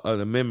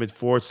an Amendment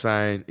 4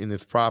 sign in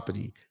his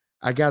property,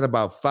 I got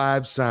about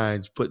 5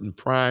 signs put in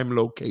prime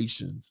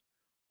locations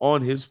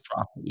on his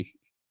property.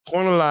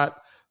 Corner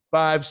lot,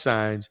 5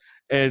 signs.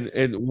 And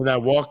when I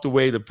walked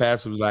away, the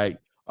pastor was like,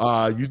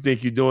 you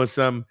think you're doing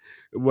something?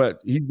 What?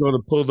 He's going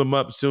to pull them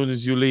up as soon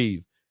as you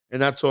leave.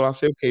 And I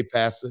said, okay,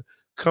 pastor,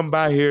 come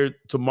by here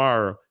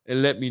tomorrow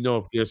and let me know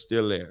if they're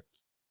still there.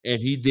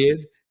 And he did.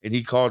 And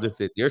he called and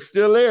said, they're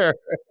still there.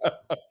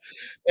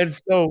 And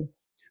so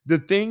the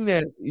thing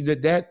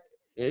that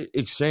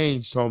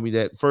exchange told me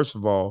that, first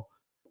of all,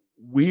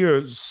 we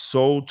are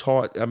so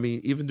taught. I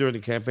mean, even during the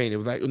campaign, it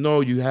was like,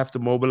 no, you have to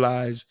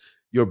mobilize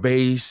your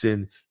base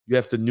and you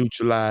have to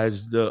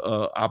neutralize the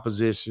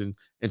opposition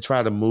and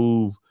try to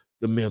move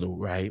the middle,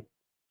 right?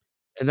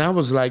 And I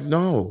was like,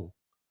 no,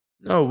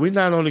 no, we're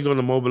not only going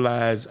to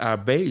mobilize our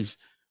base,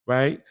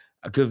 right?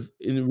 Because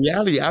in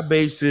reality, our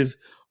base is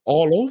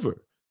all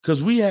over.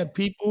 Because we have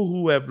people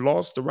who have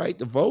lost the right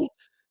to vote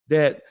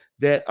that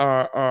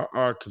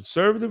are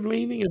conservative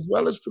leaning as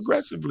well as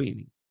progressive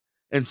leaning,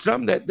 and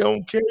some that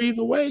don't care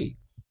either way.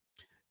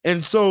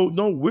 And so,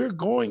 no, we're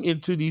going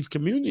into these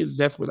communities.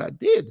 That's what I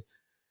did.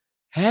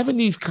 Having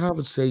these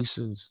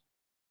conversations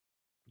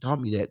taught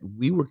me that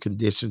we were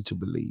conditioned to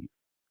believe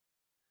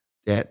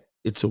that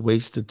it's a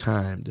waste of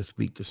time to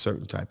speak to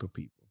certain type of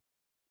people.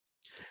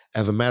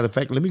 As a matter of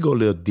fact, let me go a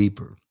little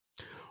deeper.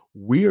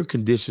 We are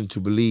conditioned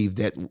to believe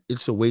that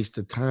it's a waste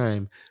of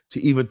time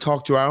to even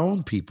talk to our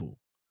own people,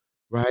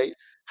 right?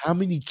 How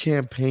many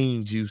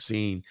campaigns you've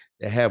seen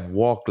that have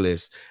walk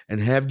lists and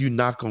have you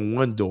knock on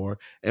one door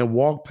and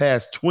walk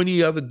past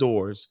 20 other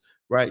doors,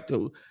 right?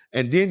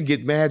 And then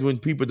get mad when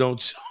people don't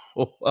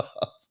show up,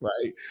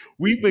 right?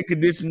 We've been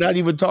conditioned not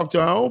even talk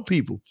to our own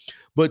people,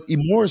 but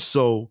more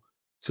so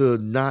to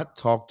not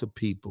talk to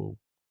people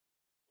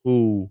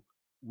who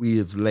we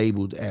have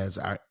labeled as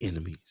our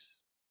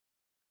enemies.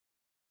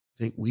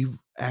 I think we've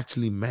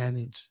actually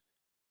managed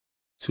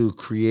to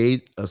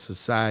create a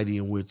society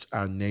in which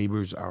our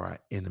neighbors are our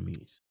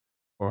enemies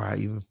or our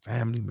even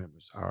family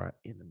members are our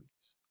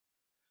enemies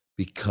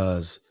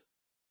because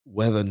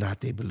whether or not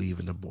they believe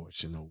in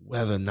abortion or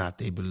whether or not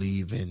they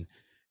believe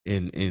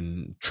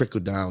in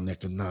trickle down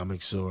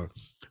economics or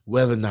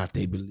whether or not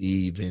they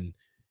believe in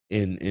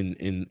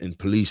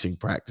policing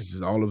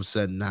practices, all of a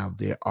sudden now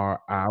they are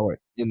our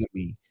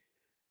enemy.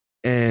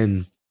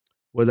 And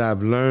what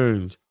I've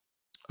learned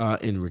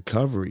in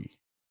recovery,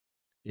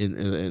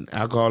 in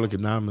Alcoholic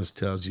Anonymous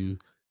tells you,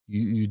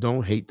 you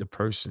don't hate the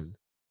person,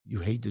 you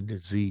hate the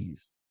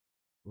disease,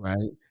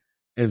 right?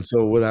 And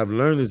so what I've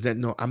learned is that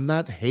no, I'm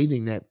not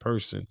hating that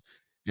person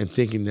and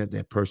thinking that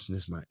that person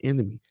is my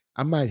enemy.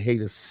 I might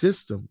hate a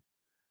system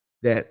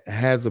that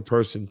has a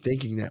person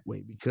thinking that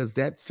way because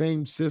that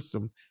same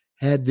system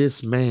had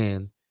this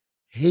man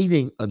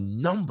hating a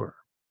number,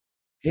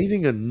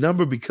 hating a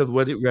number because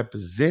what it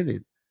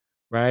represented,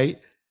 right?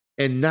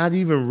 And not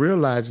even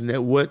realizing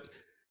that what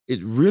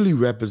it really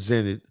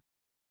represented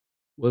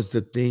was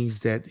the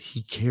things that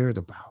he cared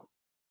about.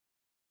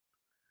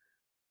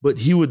 But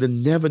he would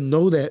never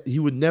know that. He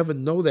would never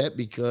know that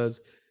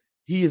because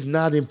he is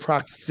not in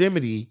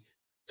proximity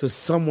to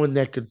someone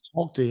that could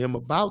talk to him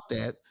about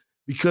that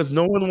because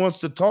no one wants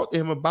to talk to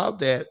him about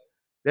that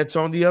that's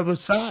on the other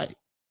side.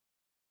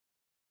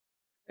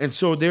 And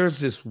so there's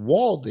this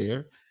wall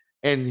there,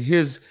 and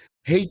his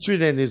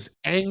hatred and his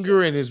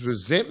anger and his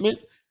resentment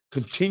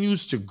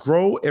continues to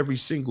grow every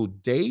single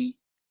day.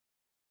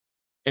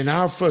 And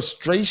our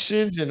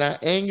frustrations and our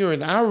anger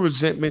and our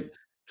resentment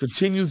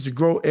continues to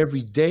grow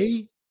every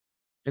day,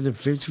 and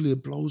eventually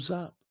it blows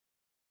up.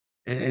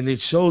 And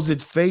it shows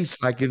its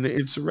face like in the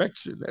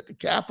insurrection at the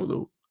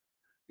Capitol.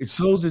 It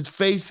shows its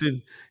face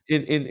in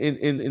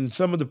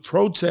some of the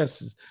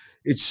protests.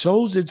 It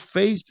shows its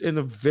face in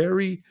a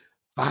very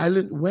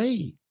violent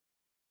way.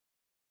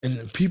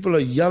 And people are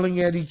yelling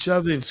at each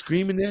other and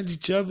screaming at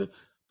each other,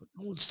 but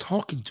no one's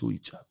talking to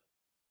each other.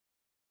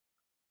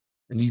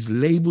 And these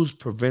labels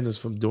prevent us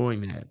from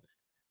doing that.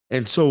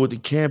 And so with the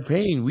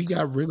campaign, we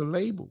got rid of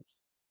labels.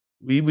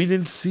 We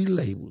didn't see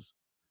labels.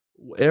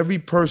 Every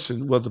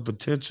person was a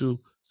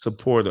potential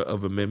supporter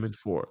of Amendment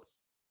 4.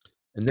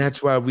 And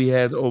that's why we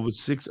had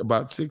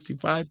about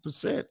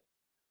 65%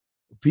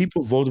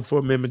 people voted for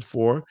Amendment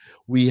 4.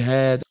 We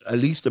had at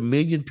least 1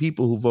 million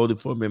people who voted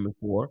for Amendment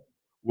 4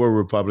 were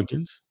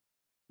Republicans,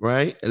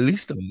 right? At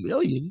least 1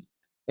 million.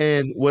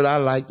 And what I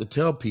like to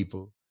tell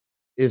people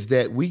is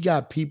that we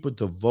got people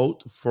to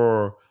vote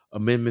for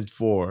Amendment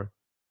 4,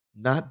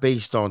 not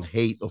based on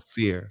hate or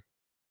fear,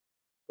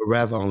 but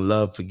rather on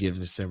love,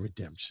 forgiveness, and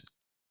redemption.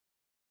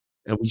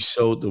 And we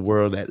showed the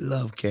world that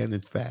love can,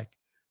 in fact,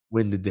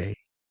 win the day,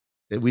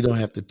 that we don't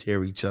have to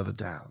tear each other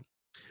down.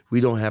 We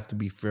don't have to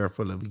be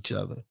fearful of each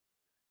other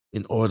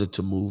in order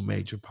to move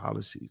major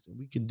policies. And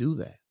we can do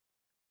that.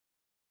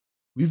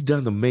 We've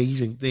done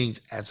amazing things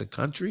as a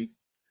country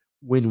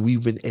when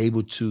we've been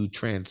able to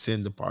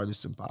transcend the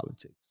partisan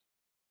politics.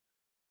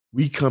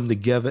 We come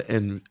together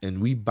and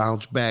we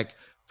bounce back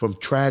from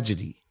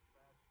tragedy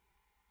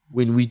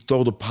when we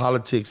throw the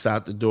politics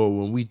out the door,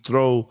 when we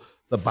throw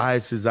the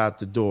biases out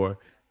the door,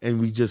 and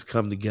we just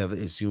come together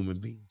as human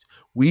beings.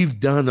 We've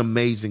done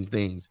amazing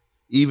things.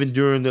 Even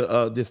during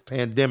this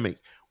pandemic,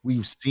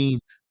 we've seen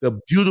the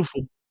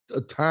beautiful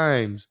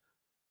times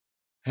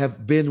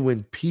have been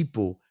when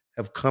people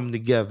have come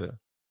together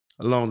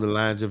along the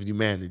lines of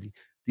humanity.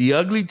 The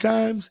ugly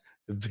times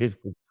have been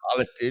when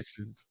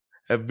politicians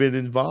have been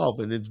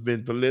involved and it's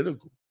been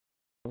political.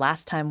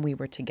 Last time we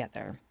were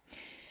together,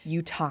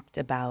 you talked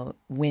about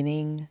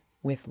winning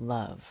with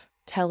love.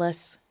 Tell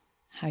us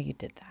how you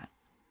did that.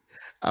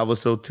 I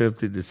was so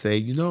tempted to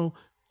say,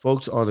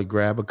 folks ought to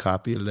grab a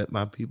copy and let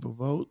my people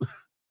vote.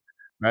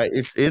 Right?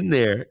 It's in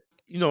there.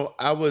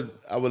 I would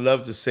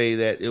love to say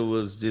that it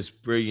was this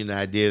brilliant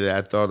idea that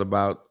I thought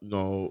about,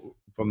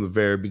 from the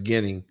very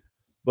beginning,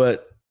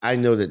 but I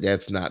know that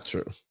that's not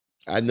true.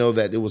 I know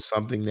that it was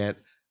something that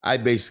I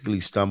basically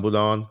stumbled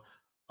on,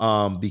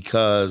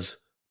 because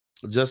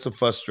just a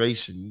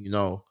frustration.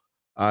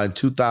 In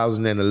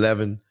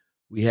 2011,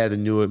 we had a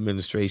new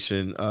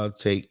administration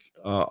take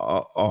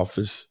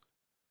office,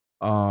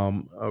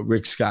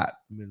 Rick Scott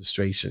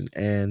administration,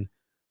 and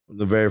one of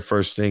the very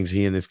first things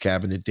he and his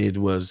cabinet did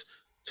was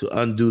to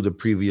undo the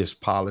previous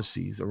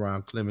policies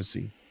around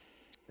clemency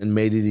and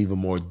made it even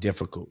more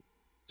difficult.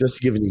 Just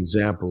to give an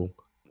example,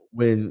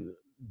 when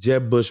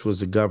Jeb Bush was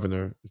the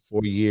governor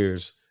for 4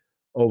 years,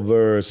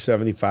 over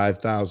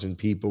 75,000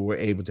 people were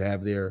able to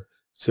have their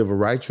civil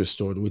rights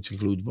restored, which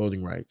include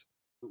voting rights.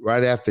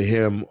 Right after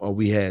him,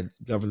 we had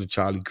Governor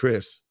Charlie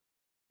Crist.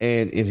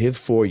 And in his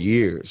 4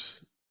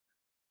 years,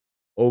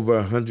 over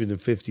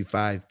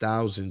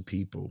 155,000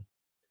 people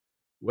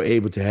were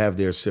able to have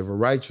their civil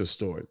rights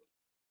restored.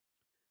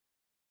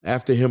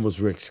 After him was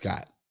Rick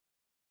Scott.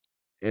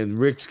 And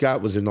Rick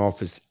Scott was in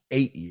office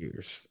 8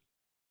 years.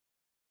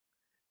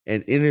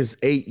 And in his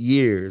 8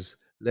 years,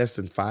 less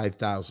than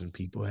 5,000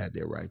 people had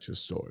their rights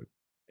restored.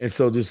 And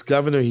so this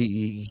governor,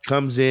 he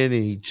comes in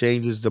and he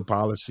changes the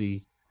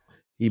policy.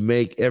 He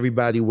make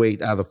everybody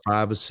wait out of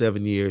 5 or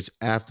 7 years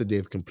after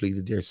they've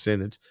completed their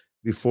sentence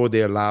before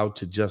they're allowed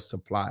to just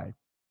apply.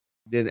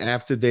 Then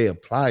after they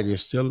apply,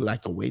 there's still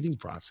like a waiting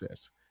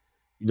process.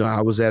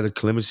 I was at a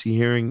clemency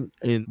hearing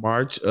in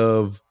March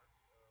of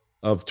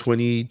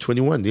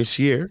 2021, this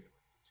year,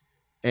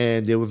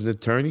 and there was an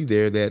attorney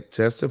there that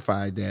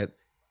testified that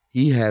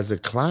he has a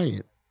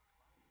client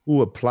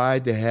who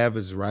applied to have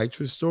his rights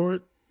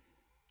restored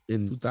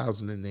in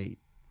 2008.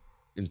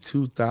 In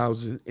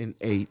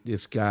 2008,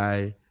 this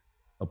guy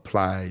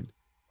applied,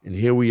 and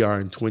here we are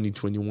in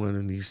 2021,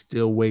 and he's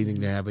still waiting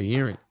to have a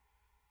hearing.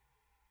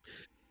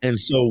 And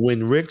so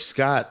when Rick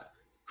Scott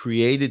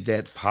created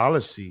that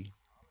policy,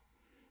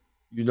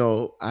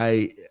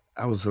 I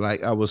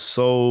was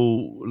so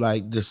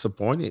like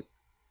disappointed.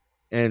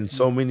 And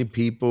so many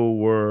people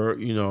were,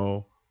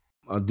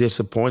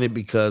 disappointed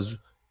because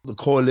the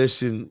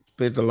coalition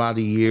spent a lot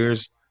of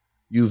years,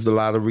 used a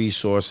lot of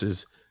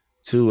resources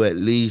to at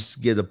least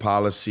get a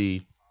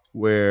policy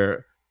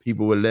where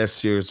people with less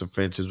serious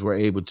offenses were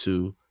able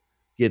to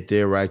get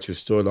their rights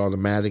restored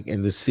automatic,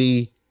 and to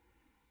see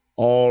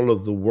all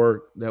of the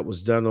work that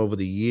was done over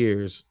the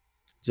years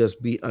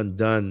just be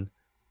undone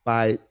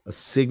by a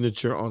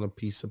signature on a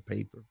piece of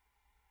paper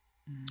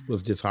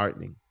was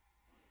disheartening.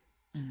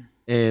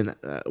 And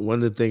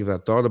one of the things I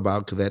thought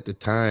about, because at the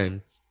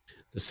time,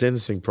 the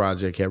Sentencing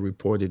Project had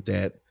reported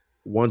that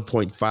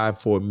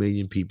 1.54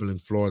 million people in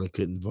Florida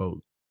couldn't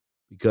vote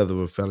because of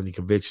a felony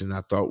conviction.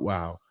 I thought,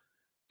 wow,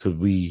 could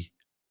we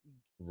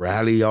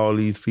rally all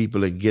these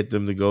people and get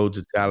them to go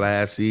to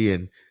Tallahassee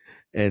and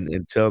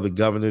tell the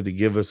governor to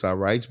give us our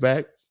rights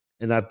back?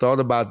 And I thought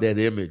about that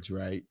image,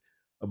 right?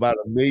 About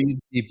 1 million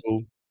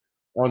people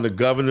on the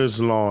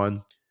governor's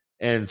lawn,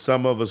 And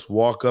some of us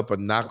walk up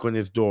and knock on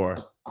his door.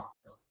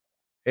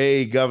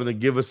 Hey, governor,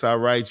 give us our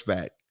rights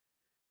back.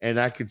 And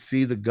I could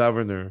see the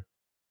governor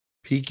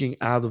peeking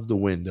out of the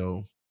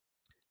window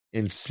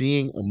and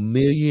seeing a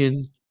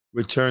million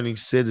returning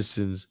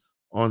citizens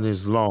on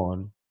his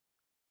lawn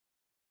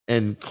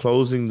and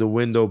closing the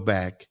window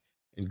back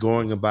and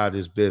going about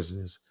his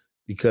business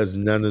because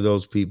none of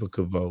those people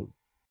could vote.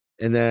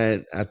 And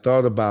then I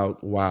thought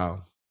about,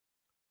 wow,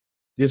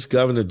 this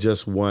governor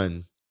just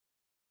won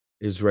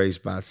his race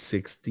by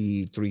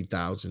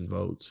 63,000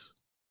 votes.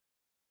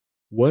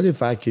 What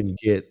if I can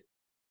get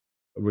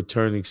a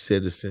returning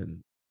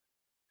citizen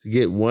to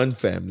get one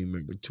family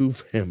member, two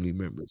family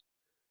members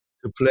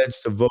to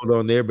pledge to vote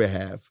on their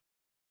behalf?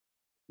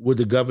 Would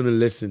the governor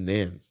listen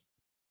then?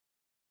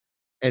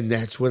 And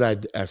that's what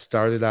I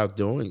started out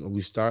doing.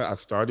 I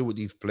started with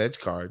these pledge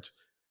cards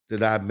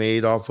that I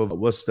made off of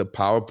what's the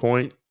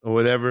PowerPoint or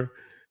whatever.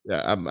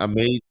 Yeah, I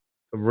made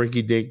a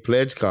rinky dink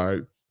pledge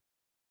card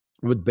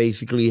with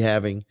basically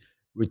having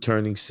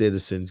returning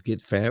citizens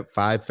get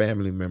five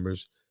family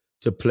members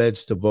to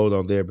pledge to vote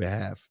on their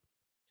behalf.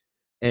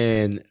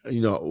 And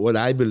what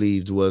I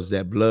believed was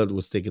that blood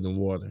was thicker than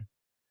water.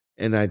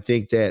 And I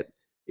think that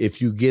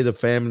if you get a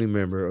family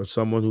member or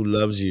someone who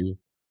loves you,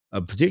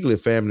 a particular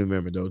family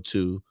member though,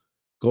 to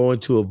go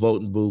into a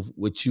voting booth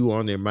with you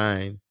on their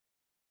mind,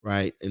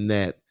 right? And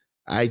that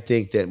I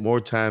think that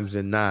more times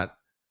than not,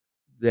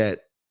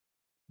 that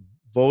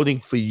voting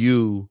for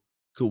you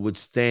could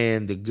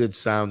withstand the good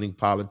sounding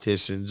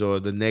politicians or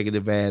the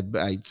negative ad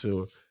bites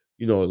or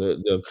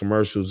the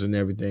commercials and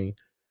everything.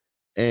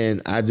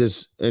 And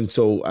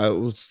so I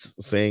was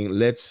saying,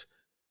 let's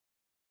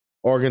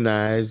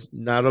organize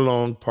not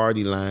along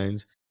party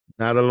lines,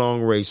 not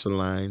along racial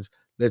lines.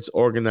 Let's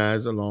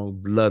organize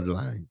along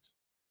bloodlines.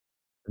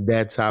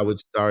 That's how it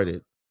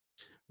started,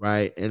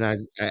 right? And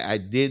I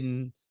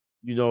didn't,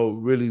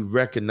 really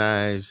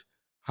recognize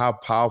how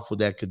powerful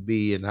that could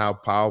be and how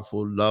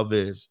powerful love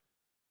is.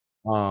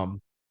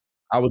 Um,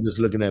 I was just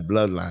looking at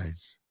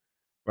bloodlines,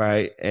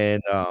 right?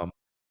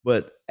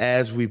 But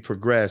as we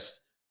progressed,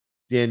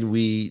 then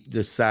we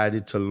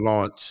decided to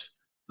launch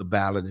the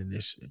ballot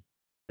initiative.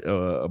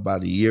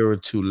 About a year or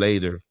two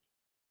later,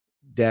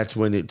 that's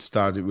when it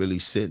started really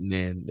sitting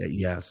in that,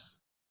 yes,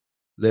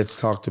 let's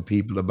talk to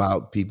people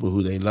about people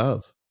who they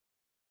love.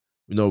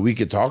 We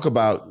could talk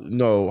about,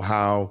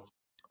 how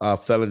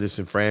felon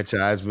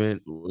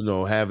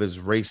disenfranchisement, have its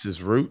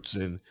racist roots,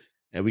 and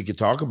we could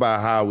talk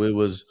about how it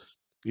was,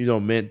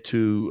 meant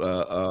to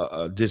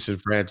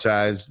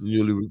disenfranchise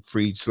newly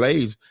freed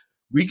slaves.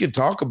 We could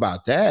talk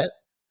about that,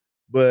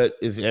 but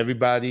is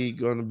everybody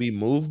going to be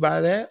moved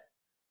by that?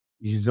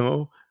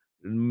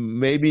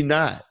 Maybe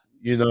not.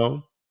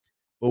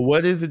 But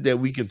what is it that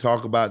we can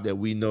talk about that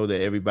we know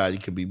that everybody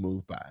can be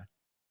moved by?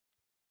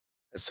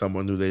 As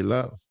someone who they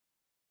love.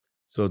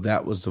 So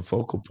that was the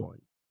focal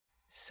point.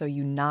 So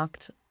you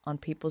knocked on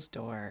people's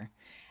door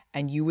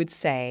and you would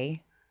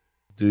say,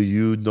 do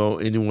you know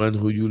anyone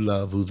who you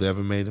love who's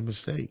ever made a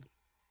mistake?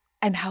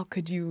 And how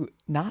could you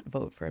not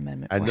vote for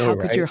Amendment 4? I know, How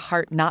could right? your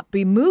heart not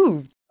be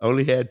moved? I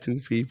only had two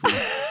people.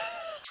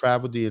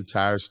 Traveled the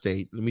entire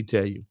state. Let me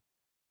tell you,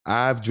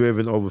 I've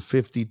driven over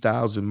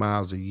 50,000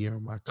 miles a year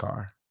in my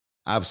car.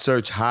 I've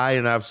searched high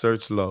and I've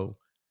searched low.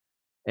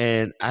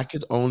 And I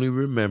could only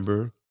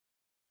remember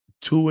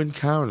two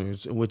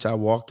encounters in which I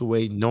walked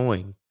away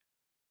knowing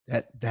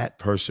that that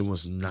person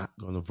was not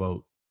going to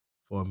vote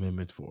for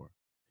Amendment 4.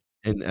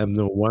 And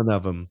the one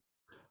of them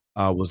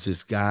was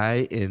this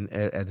guy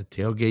at a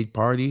tailgate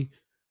party,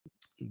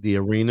 the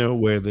arena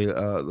where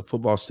the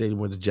football stadium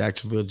where the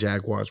Jacksonville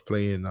Jaguars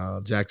play in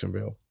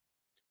Jacksonville.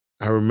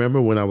 I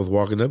remember when I was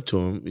walking up to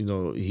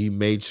him, he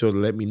made sure to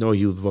let me know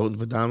he was voting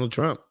for Donald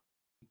Trump.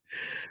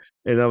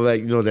 And I'm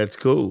like, that's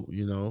cool.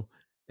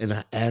 And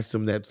I asked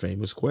him that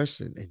famous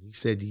question, and he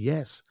said,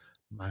 yes,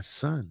 my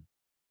son.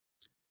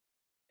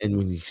 And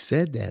when he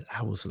said that,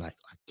 I was like,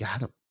 I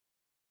got him.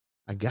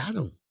 I got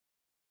him.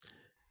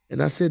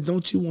 And I said,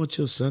 don't you want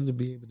your son to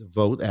be able to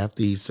vote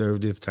after he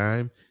served his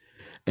time?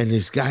 And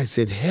this guy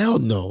said, hell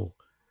no.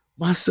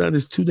 My son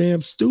is too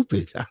damn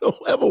stupid. I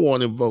don't ever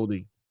want him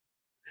voting.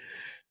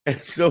 And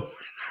so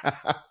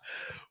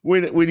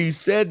when he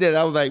said that,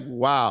 I was like,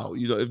 wow,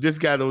 if this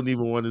guy don't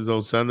even want his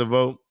own son to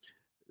vote,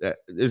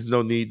 there's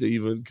no need to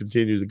even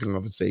continue the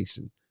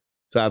conversation.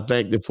 So I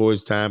thanked him for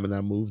his time and I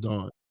moved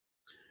on.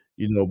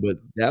 But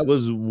that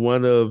was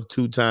one of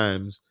two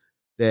times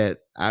that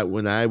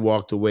when I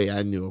walked away,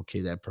 I knew,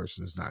 okay, that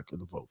person is not going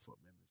to vote for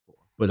Amendment 4.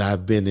 But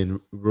I've been in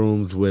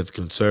rooms with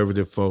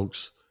conservative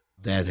folks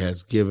that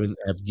have given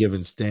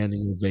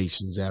standing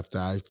ovations after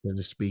I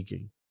finished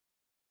speaking,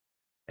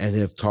 and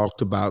have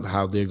talked about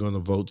how they're going to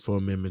vote for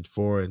Amendment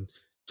 4 and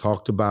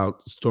talked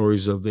about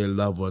stories of their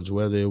loved ones,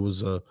 whether it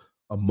was a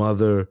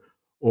mother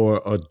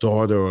or a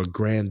daughter or a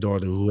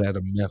granddaughter who had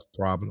a meth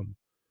problem,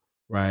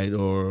 right?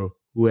 Or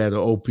who had an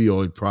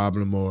opioid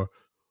problem, or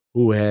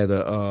who had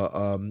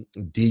a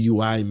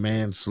DUI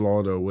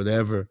manslaughter or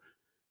whatever,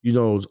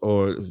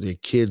 or the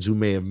kids who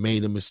may have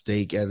made a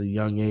mistake at a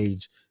young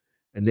age.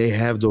 and they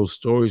have those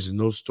stories, and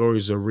those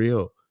stories are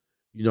real.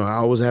 I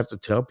always have to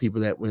tell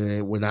people that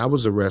when I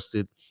was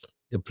arrested,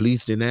 the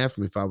police didn't ask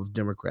me if I was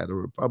Democrat or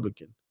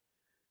Republican.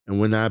 And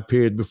when I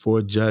appeared before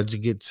a judge to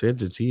get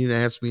sentenced, he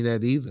didn't ask me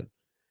that either.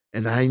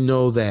 And I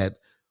know that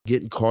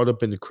getting caught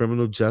up in the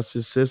criminal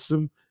justice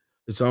system,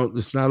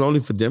 it's not only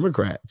for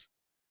Democrats.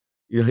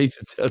 I used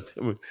to tell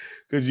them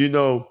because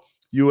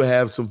you will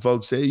have some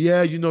folks say,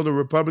 "Yeah, the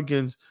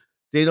Republicans,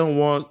 they don't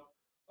want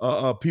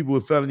people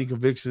with felony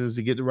convictions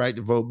to get the right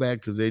to vote back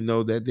because they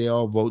know that they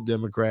all vote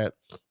Democrat,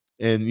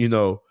 and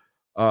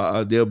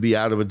they'll be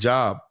out of a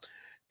job."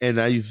 And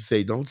I used to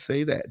say, "Don't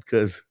say that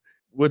because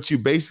what you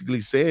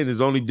basically saying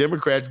is only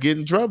Democrats get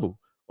in trouble.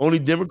 Only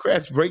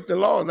Democrats break the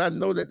law." And I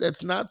know that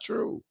that's not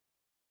true.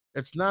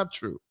 That's not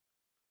true.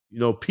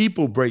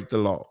 People break the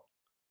law.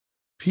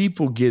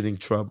 People get in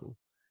trouble,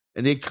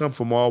 and they come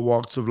from all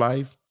walks of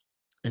life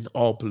and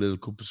all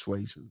political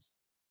persuasions.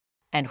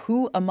 And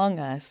who among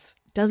us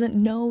doesn't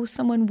know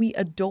someone we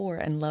adore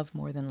and love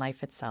more than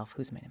life itself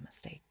who's made a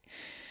mistake?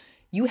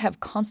 You have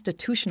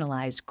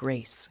constitutionalized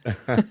grace.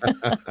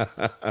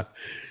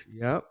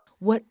 Yep.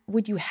 What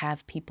would you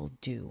have people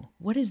do?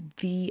 What is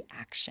the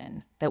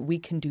action that we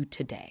can do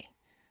today?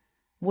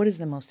 What is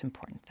the most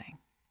important thing?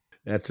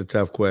 That's a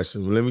tough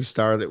question. Let me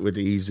start it with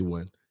the easy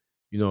one.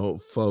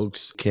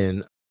 Folks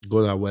can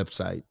go to our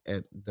website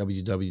at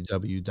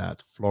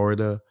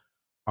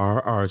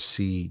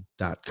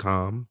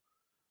www.floridarrc.com,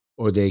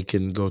 or they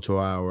can go to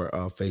our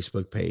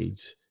Facebook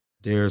page.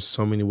 There's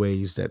so many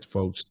ways that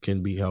folks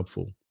can be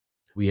helpful.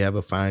 We have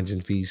a fines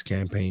and fees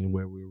campaign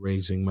where we're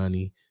raising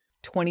money.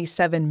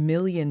 $27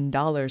 million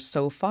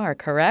so far,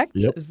 correct?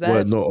 Yep. Is Well,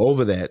 that no,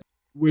 over that.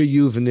 We're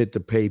using it to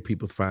pay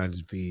people's fines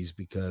and fees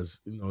because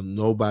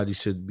nobody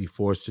should be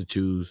forced to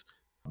choose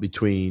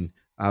between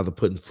either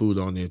putting food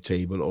on their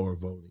table or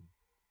voting,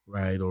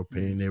 right? Or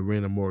paying their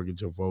rent or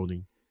mortgage or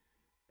voting.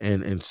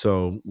 And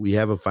so we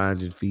have a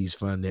fines and fees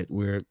fund that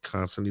we're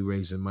constantly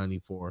raising money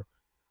for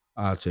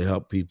to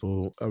help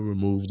people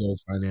remove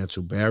those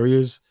financial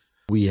barriers.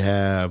 We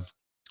have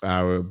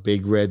our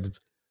Big Red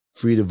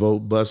Free to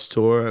Vote bus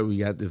tour. We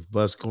got this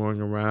bus going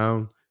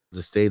around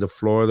the state of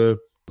Florida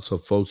so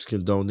folks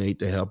can donate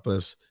to help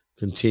us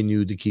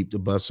continue to keep the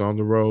bus on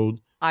the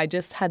road. I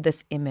just had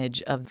this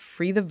image of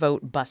Free the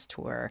Vote bus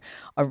tour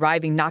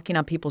arriving, knocking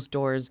on people's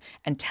doors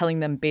and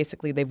telling them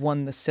basically they've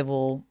won the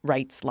civil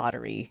rights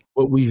lottery.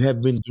 But we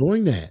have been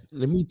doing that.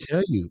 Let me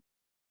tell you,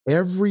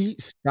 every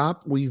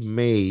stop we've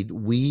made,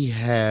 we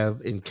have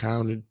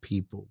encountered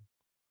people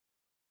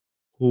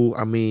who,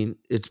 I mean,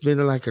 it's been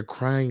like a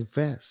crying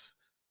fest.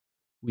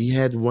 We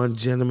had one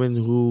gentleman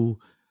who,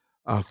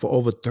 for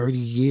over 30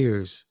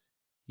 years,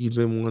 he's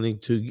been wanting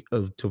to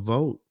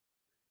vote,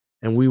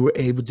 and we were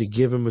able to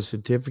give him a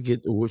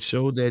certificate that would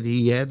show that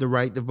he had the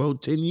right to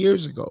vote 10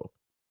 years ago.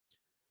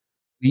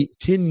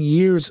 10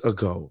 years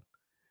ago,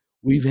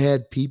 we've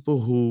had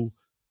people who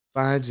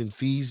fines and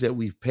fees that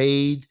we've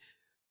paid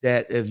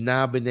that have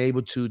now they've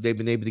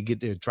been able to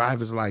get their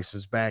driver's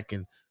license back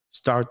and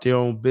start their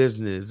own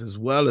business as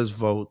well as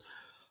vote.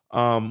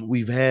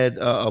 We've had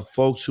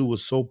folks who were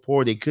so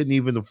poor they couldn't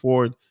even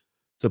afford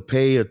to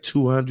pay a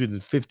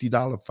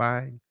 $250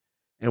 fine.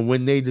 And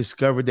when they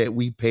discovered that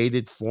we paid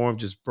it for them,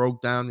 just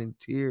broke down in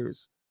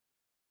tears,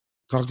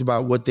 talked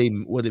about what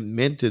it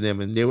meant to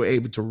them, and they were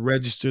able to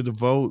register to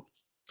vote.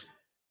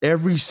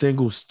 Every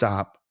single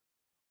stop,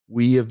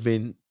 we have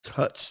been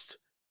touched.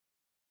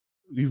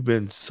 We've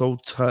been so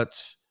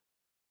touched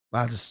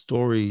by the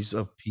stories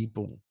of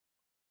people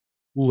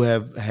who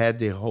have had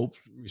their hopes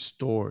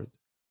restored,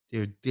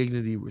 their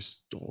dignity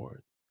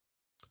restored,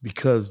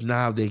 because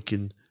now they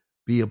can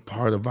be a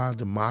part of our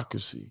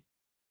democracy.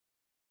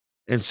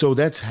 And so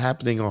that's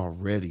happening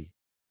already.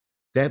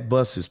 That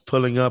bus is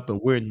pulling up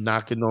and we're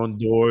knocking on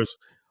doors.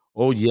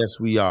 Oh, yes,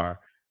 we are.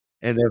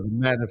 And as a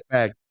matter of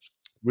fact,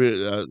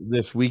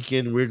 this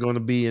weekend, we're going to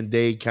be in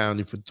Dade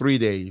County for 3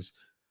 days,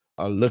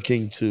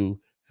 looking to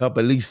help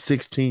at least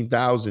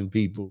 16,000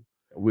 people.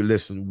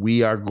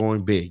 We are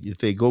going big. If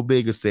they go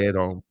big or stay at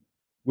home,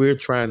 we're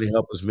trying to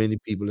help as many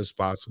people as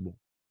possible.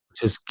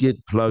 Just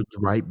get plugged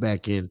right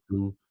back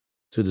into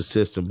to the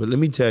system. But let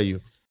me tell you,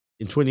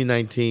 in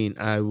 2019,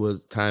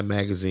 Time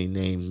Magazine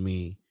named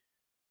me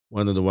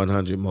one of the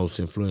 100 most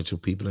influential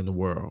people in the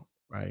world,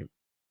 right?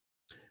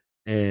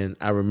 And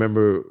I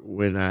remember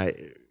when I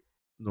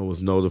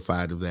was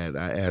notified of that,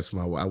 I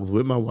was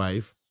with my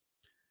wife,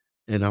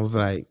 and I was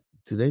like,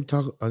 are they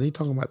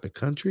talking about the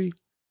country?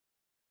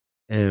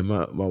 And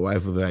my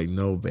wife was like,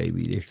 no,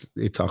 baby,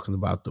 they're talking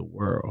about the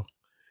world.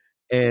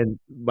 And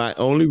my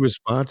only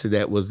response to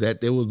that was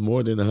that there was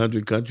more than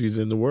 100 countries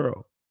in the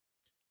world.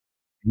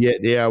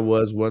 Yet there I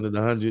was, one of the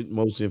 100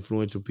 most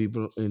influential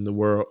people in the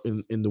world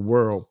in the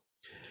world.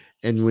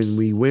 And when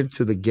we went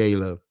to the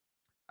gala,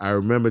 I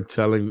remember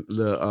telling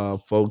the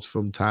folks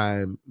from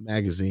Time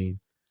Magazine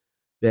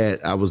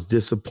that I was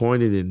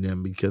disappointed in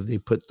them because they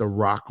put The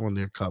Rock on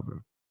their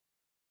cover,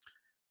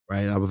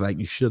 right? I was like,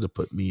 "You should have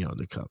put me on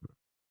the cover,"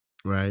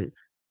 right?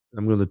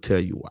 I'm gonna tell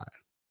you why.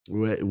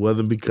 It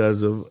wasn't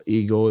because of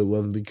ego, it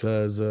wasn't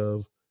because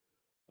of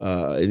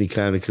any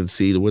kind of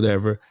conceit or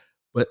whatever.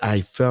 But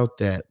I felt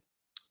that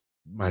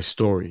my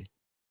story,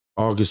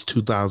 August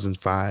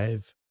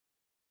 2005,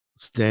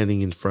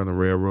 standing in front of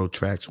railroad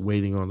tracks,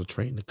 waiting on the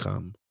train to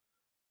come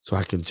so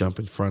I can jump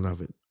in front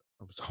of it.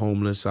 I was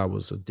homeless. I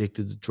was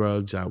addicted to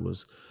drugs. I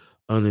was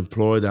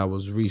unemployed. I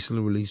was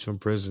recently released from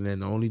prison,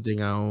 and the only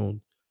thing I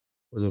owned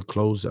were the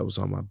clothes that was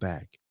on my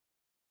back.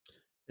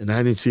 And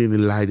I didn't see any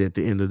light at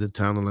the end of the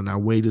tunnel, and I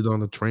waited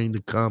on the train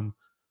to come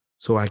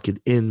so I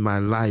could end my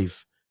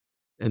life.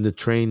 And the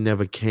train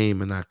never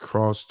came, and I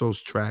crossed those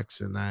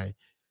tracks, and I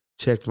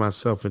checked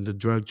myself into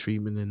drug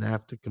treatment. And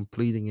after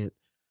completing it,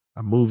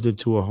 I moved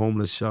into a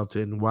homeless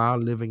shelter. And while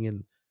living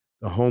in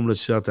the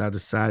homeless shelter, I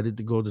decided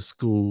to go to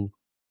school,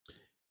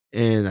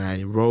 and I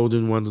enrolled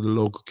in one of the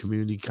local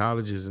community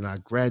colleges, and I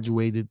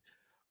graduated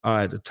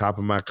at the top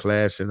of my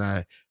class, and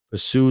I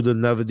pursued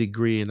another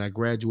degree, and I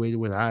graduated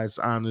with highest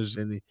honors.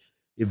 And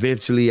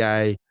eventually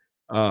I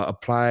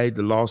applied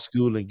to law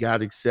school and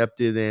got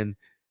accepted.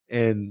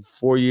 And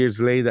 4 years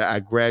later, I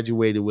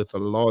graduated with a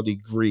law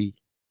degree,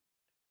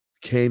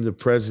 became the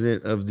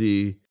president of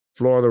the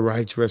Florida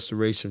Rights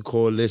Restoration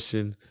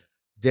Coalition,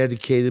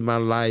 dedicated my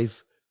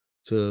life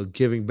to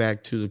giving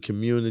back to the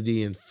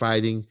community and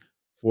fighting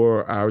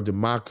for our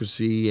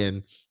democracy.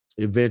 And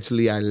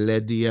eventually I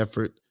led the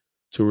effort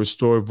to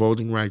restore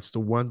voting rights to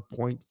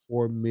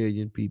 1.4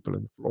 million people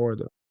in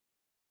Florida.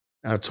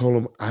 I told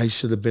them I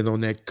should have been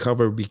on that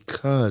cover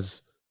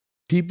because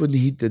people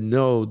need to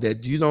know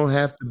that you don't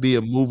have to be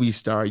a movie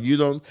star. You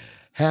don't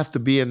have to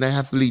be an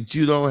athlete.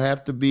 You don't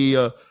have to be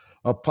a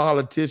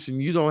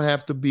politician. You don't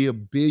have to be a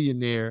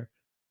billionaire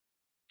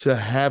to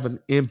have an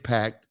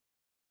impact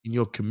in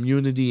your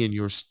community, in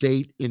your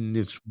state, in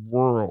this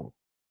world.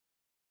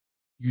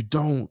 You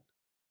don't.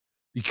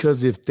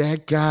 Because if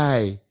that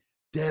guy,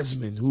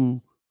 Desmond,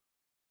 who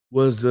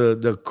was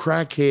the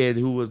crackhead,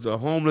 who was a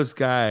homeless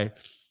guy,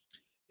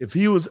 if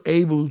he was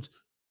able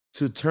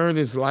to turn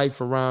his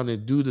life around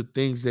and do the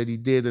things that he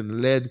did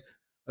and led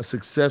a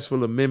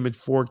successful Amendment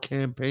 4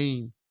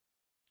 campaign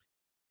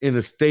in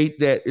a state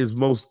that is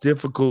most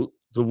difficult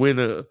to win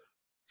a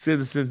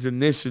citizens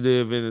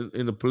initiative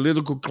in a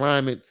political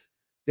climate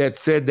that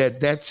said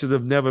that should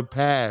have never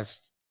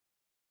passed.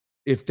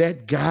 If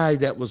that guy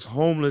that was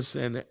homeless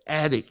and an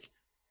addict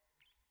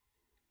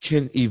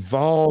can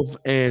evolve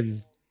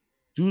and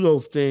do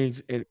those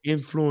things and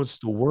influence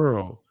the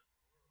world,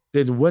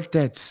 then what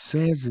that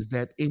says is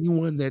that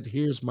anyone that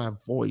hears my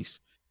voice,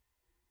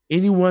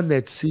 anyone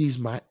that sees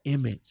my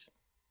image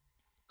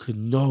could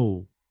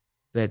know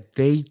that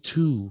they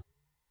too,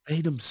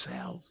 they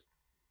themselves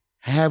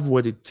have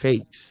what it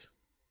takes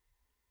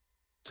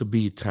to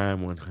be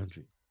Time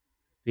 100.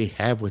 They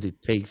have what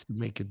it takes to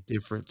make a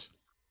difference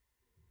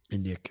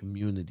in their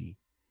community,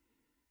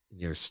 in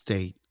their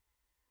state.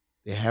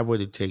 They have what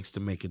it takes to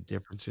make a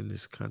difference in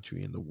this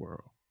country and the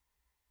world.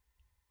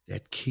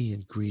 That key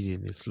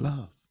ingredient is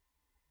love.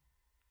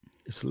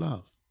 It's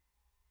love.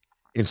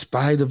 In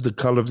spite of the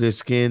color of their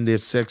skin, their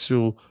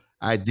sexual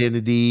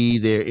identity,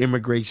 their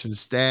immigration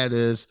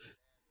status,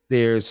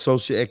 their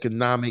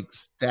socioeconomic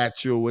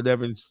stature,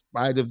 whatever, in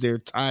spite of their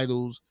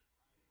titles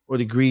or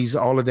degrees,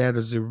 all of that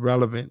is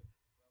irrelevant.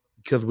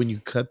 Because when you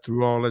cut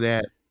through all of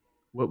that,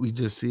 what we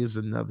just see is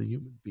another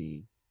human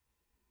being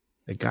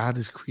that God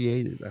has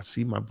created. I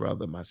see my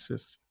brother, my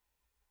sister,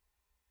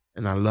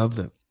 and I love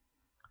them.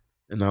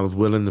 And I was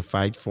willing to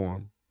fight for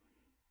them.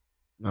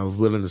 And I was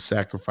willing to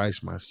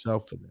sacrifice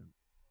myself for them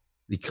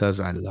because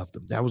I love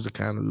them. That was the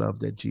kind of love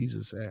that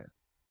Jesus had.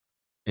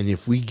 And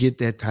if we get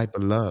that type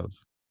of love,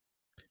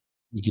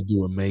 we can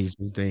do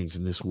amazing things,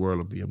 and this world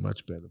will be a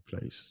much better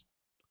place.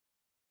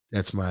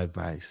 That's my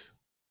advice.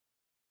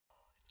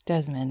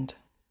 Desmond,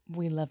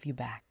 we love you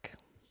back.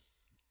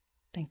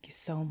 Thank you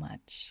so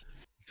much.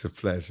 It's a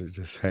pleasure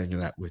just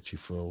hanging out with you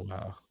for a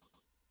while.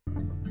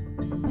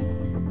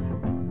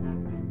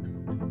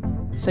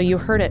 So you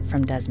heard it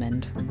from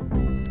Desmond.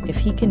 If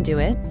he can do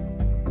it,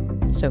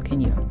 so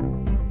can you.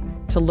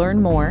 To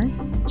learn more,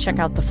 check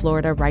out the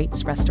Florida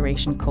Rights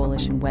Restoration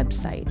Coalition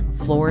website,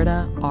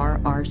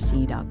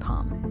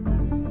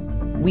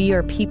 floridarrc.com. We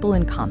are people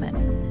in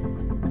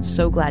common.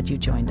 So glad you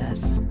joined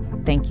us.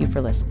 Thank you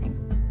for listening.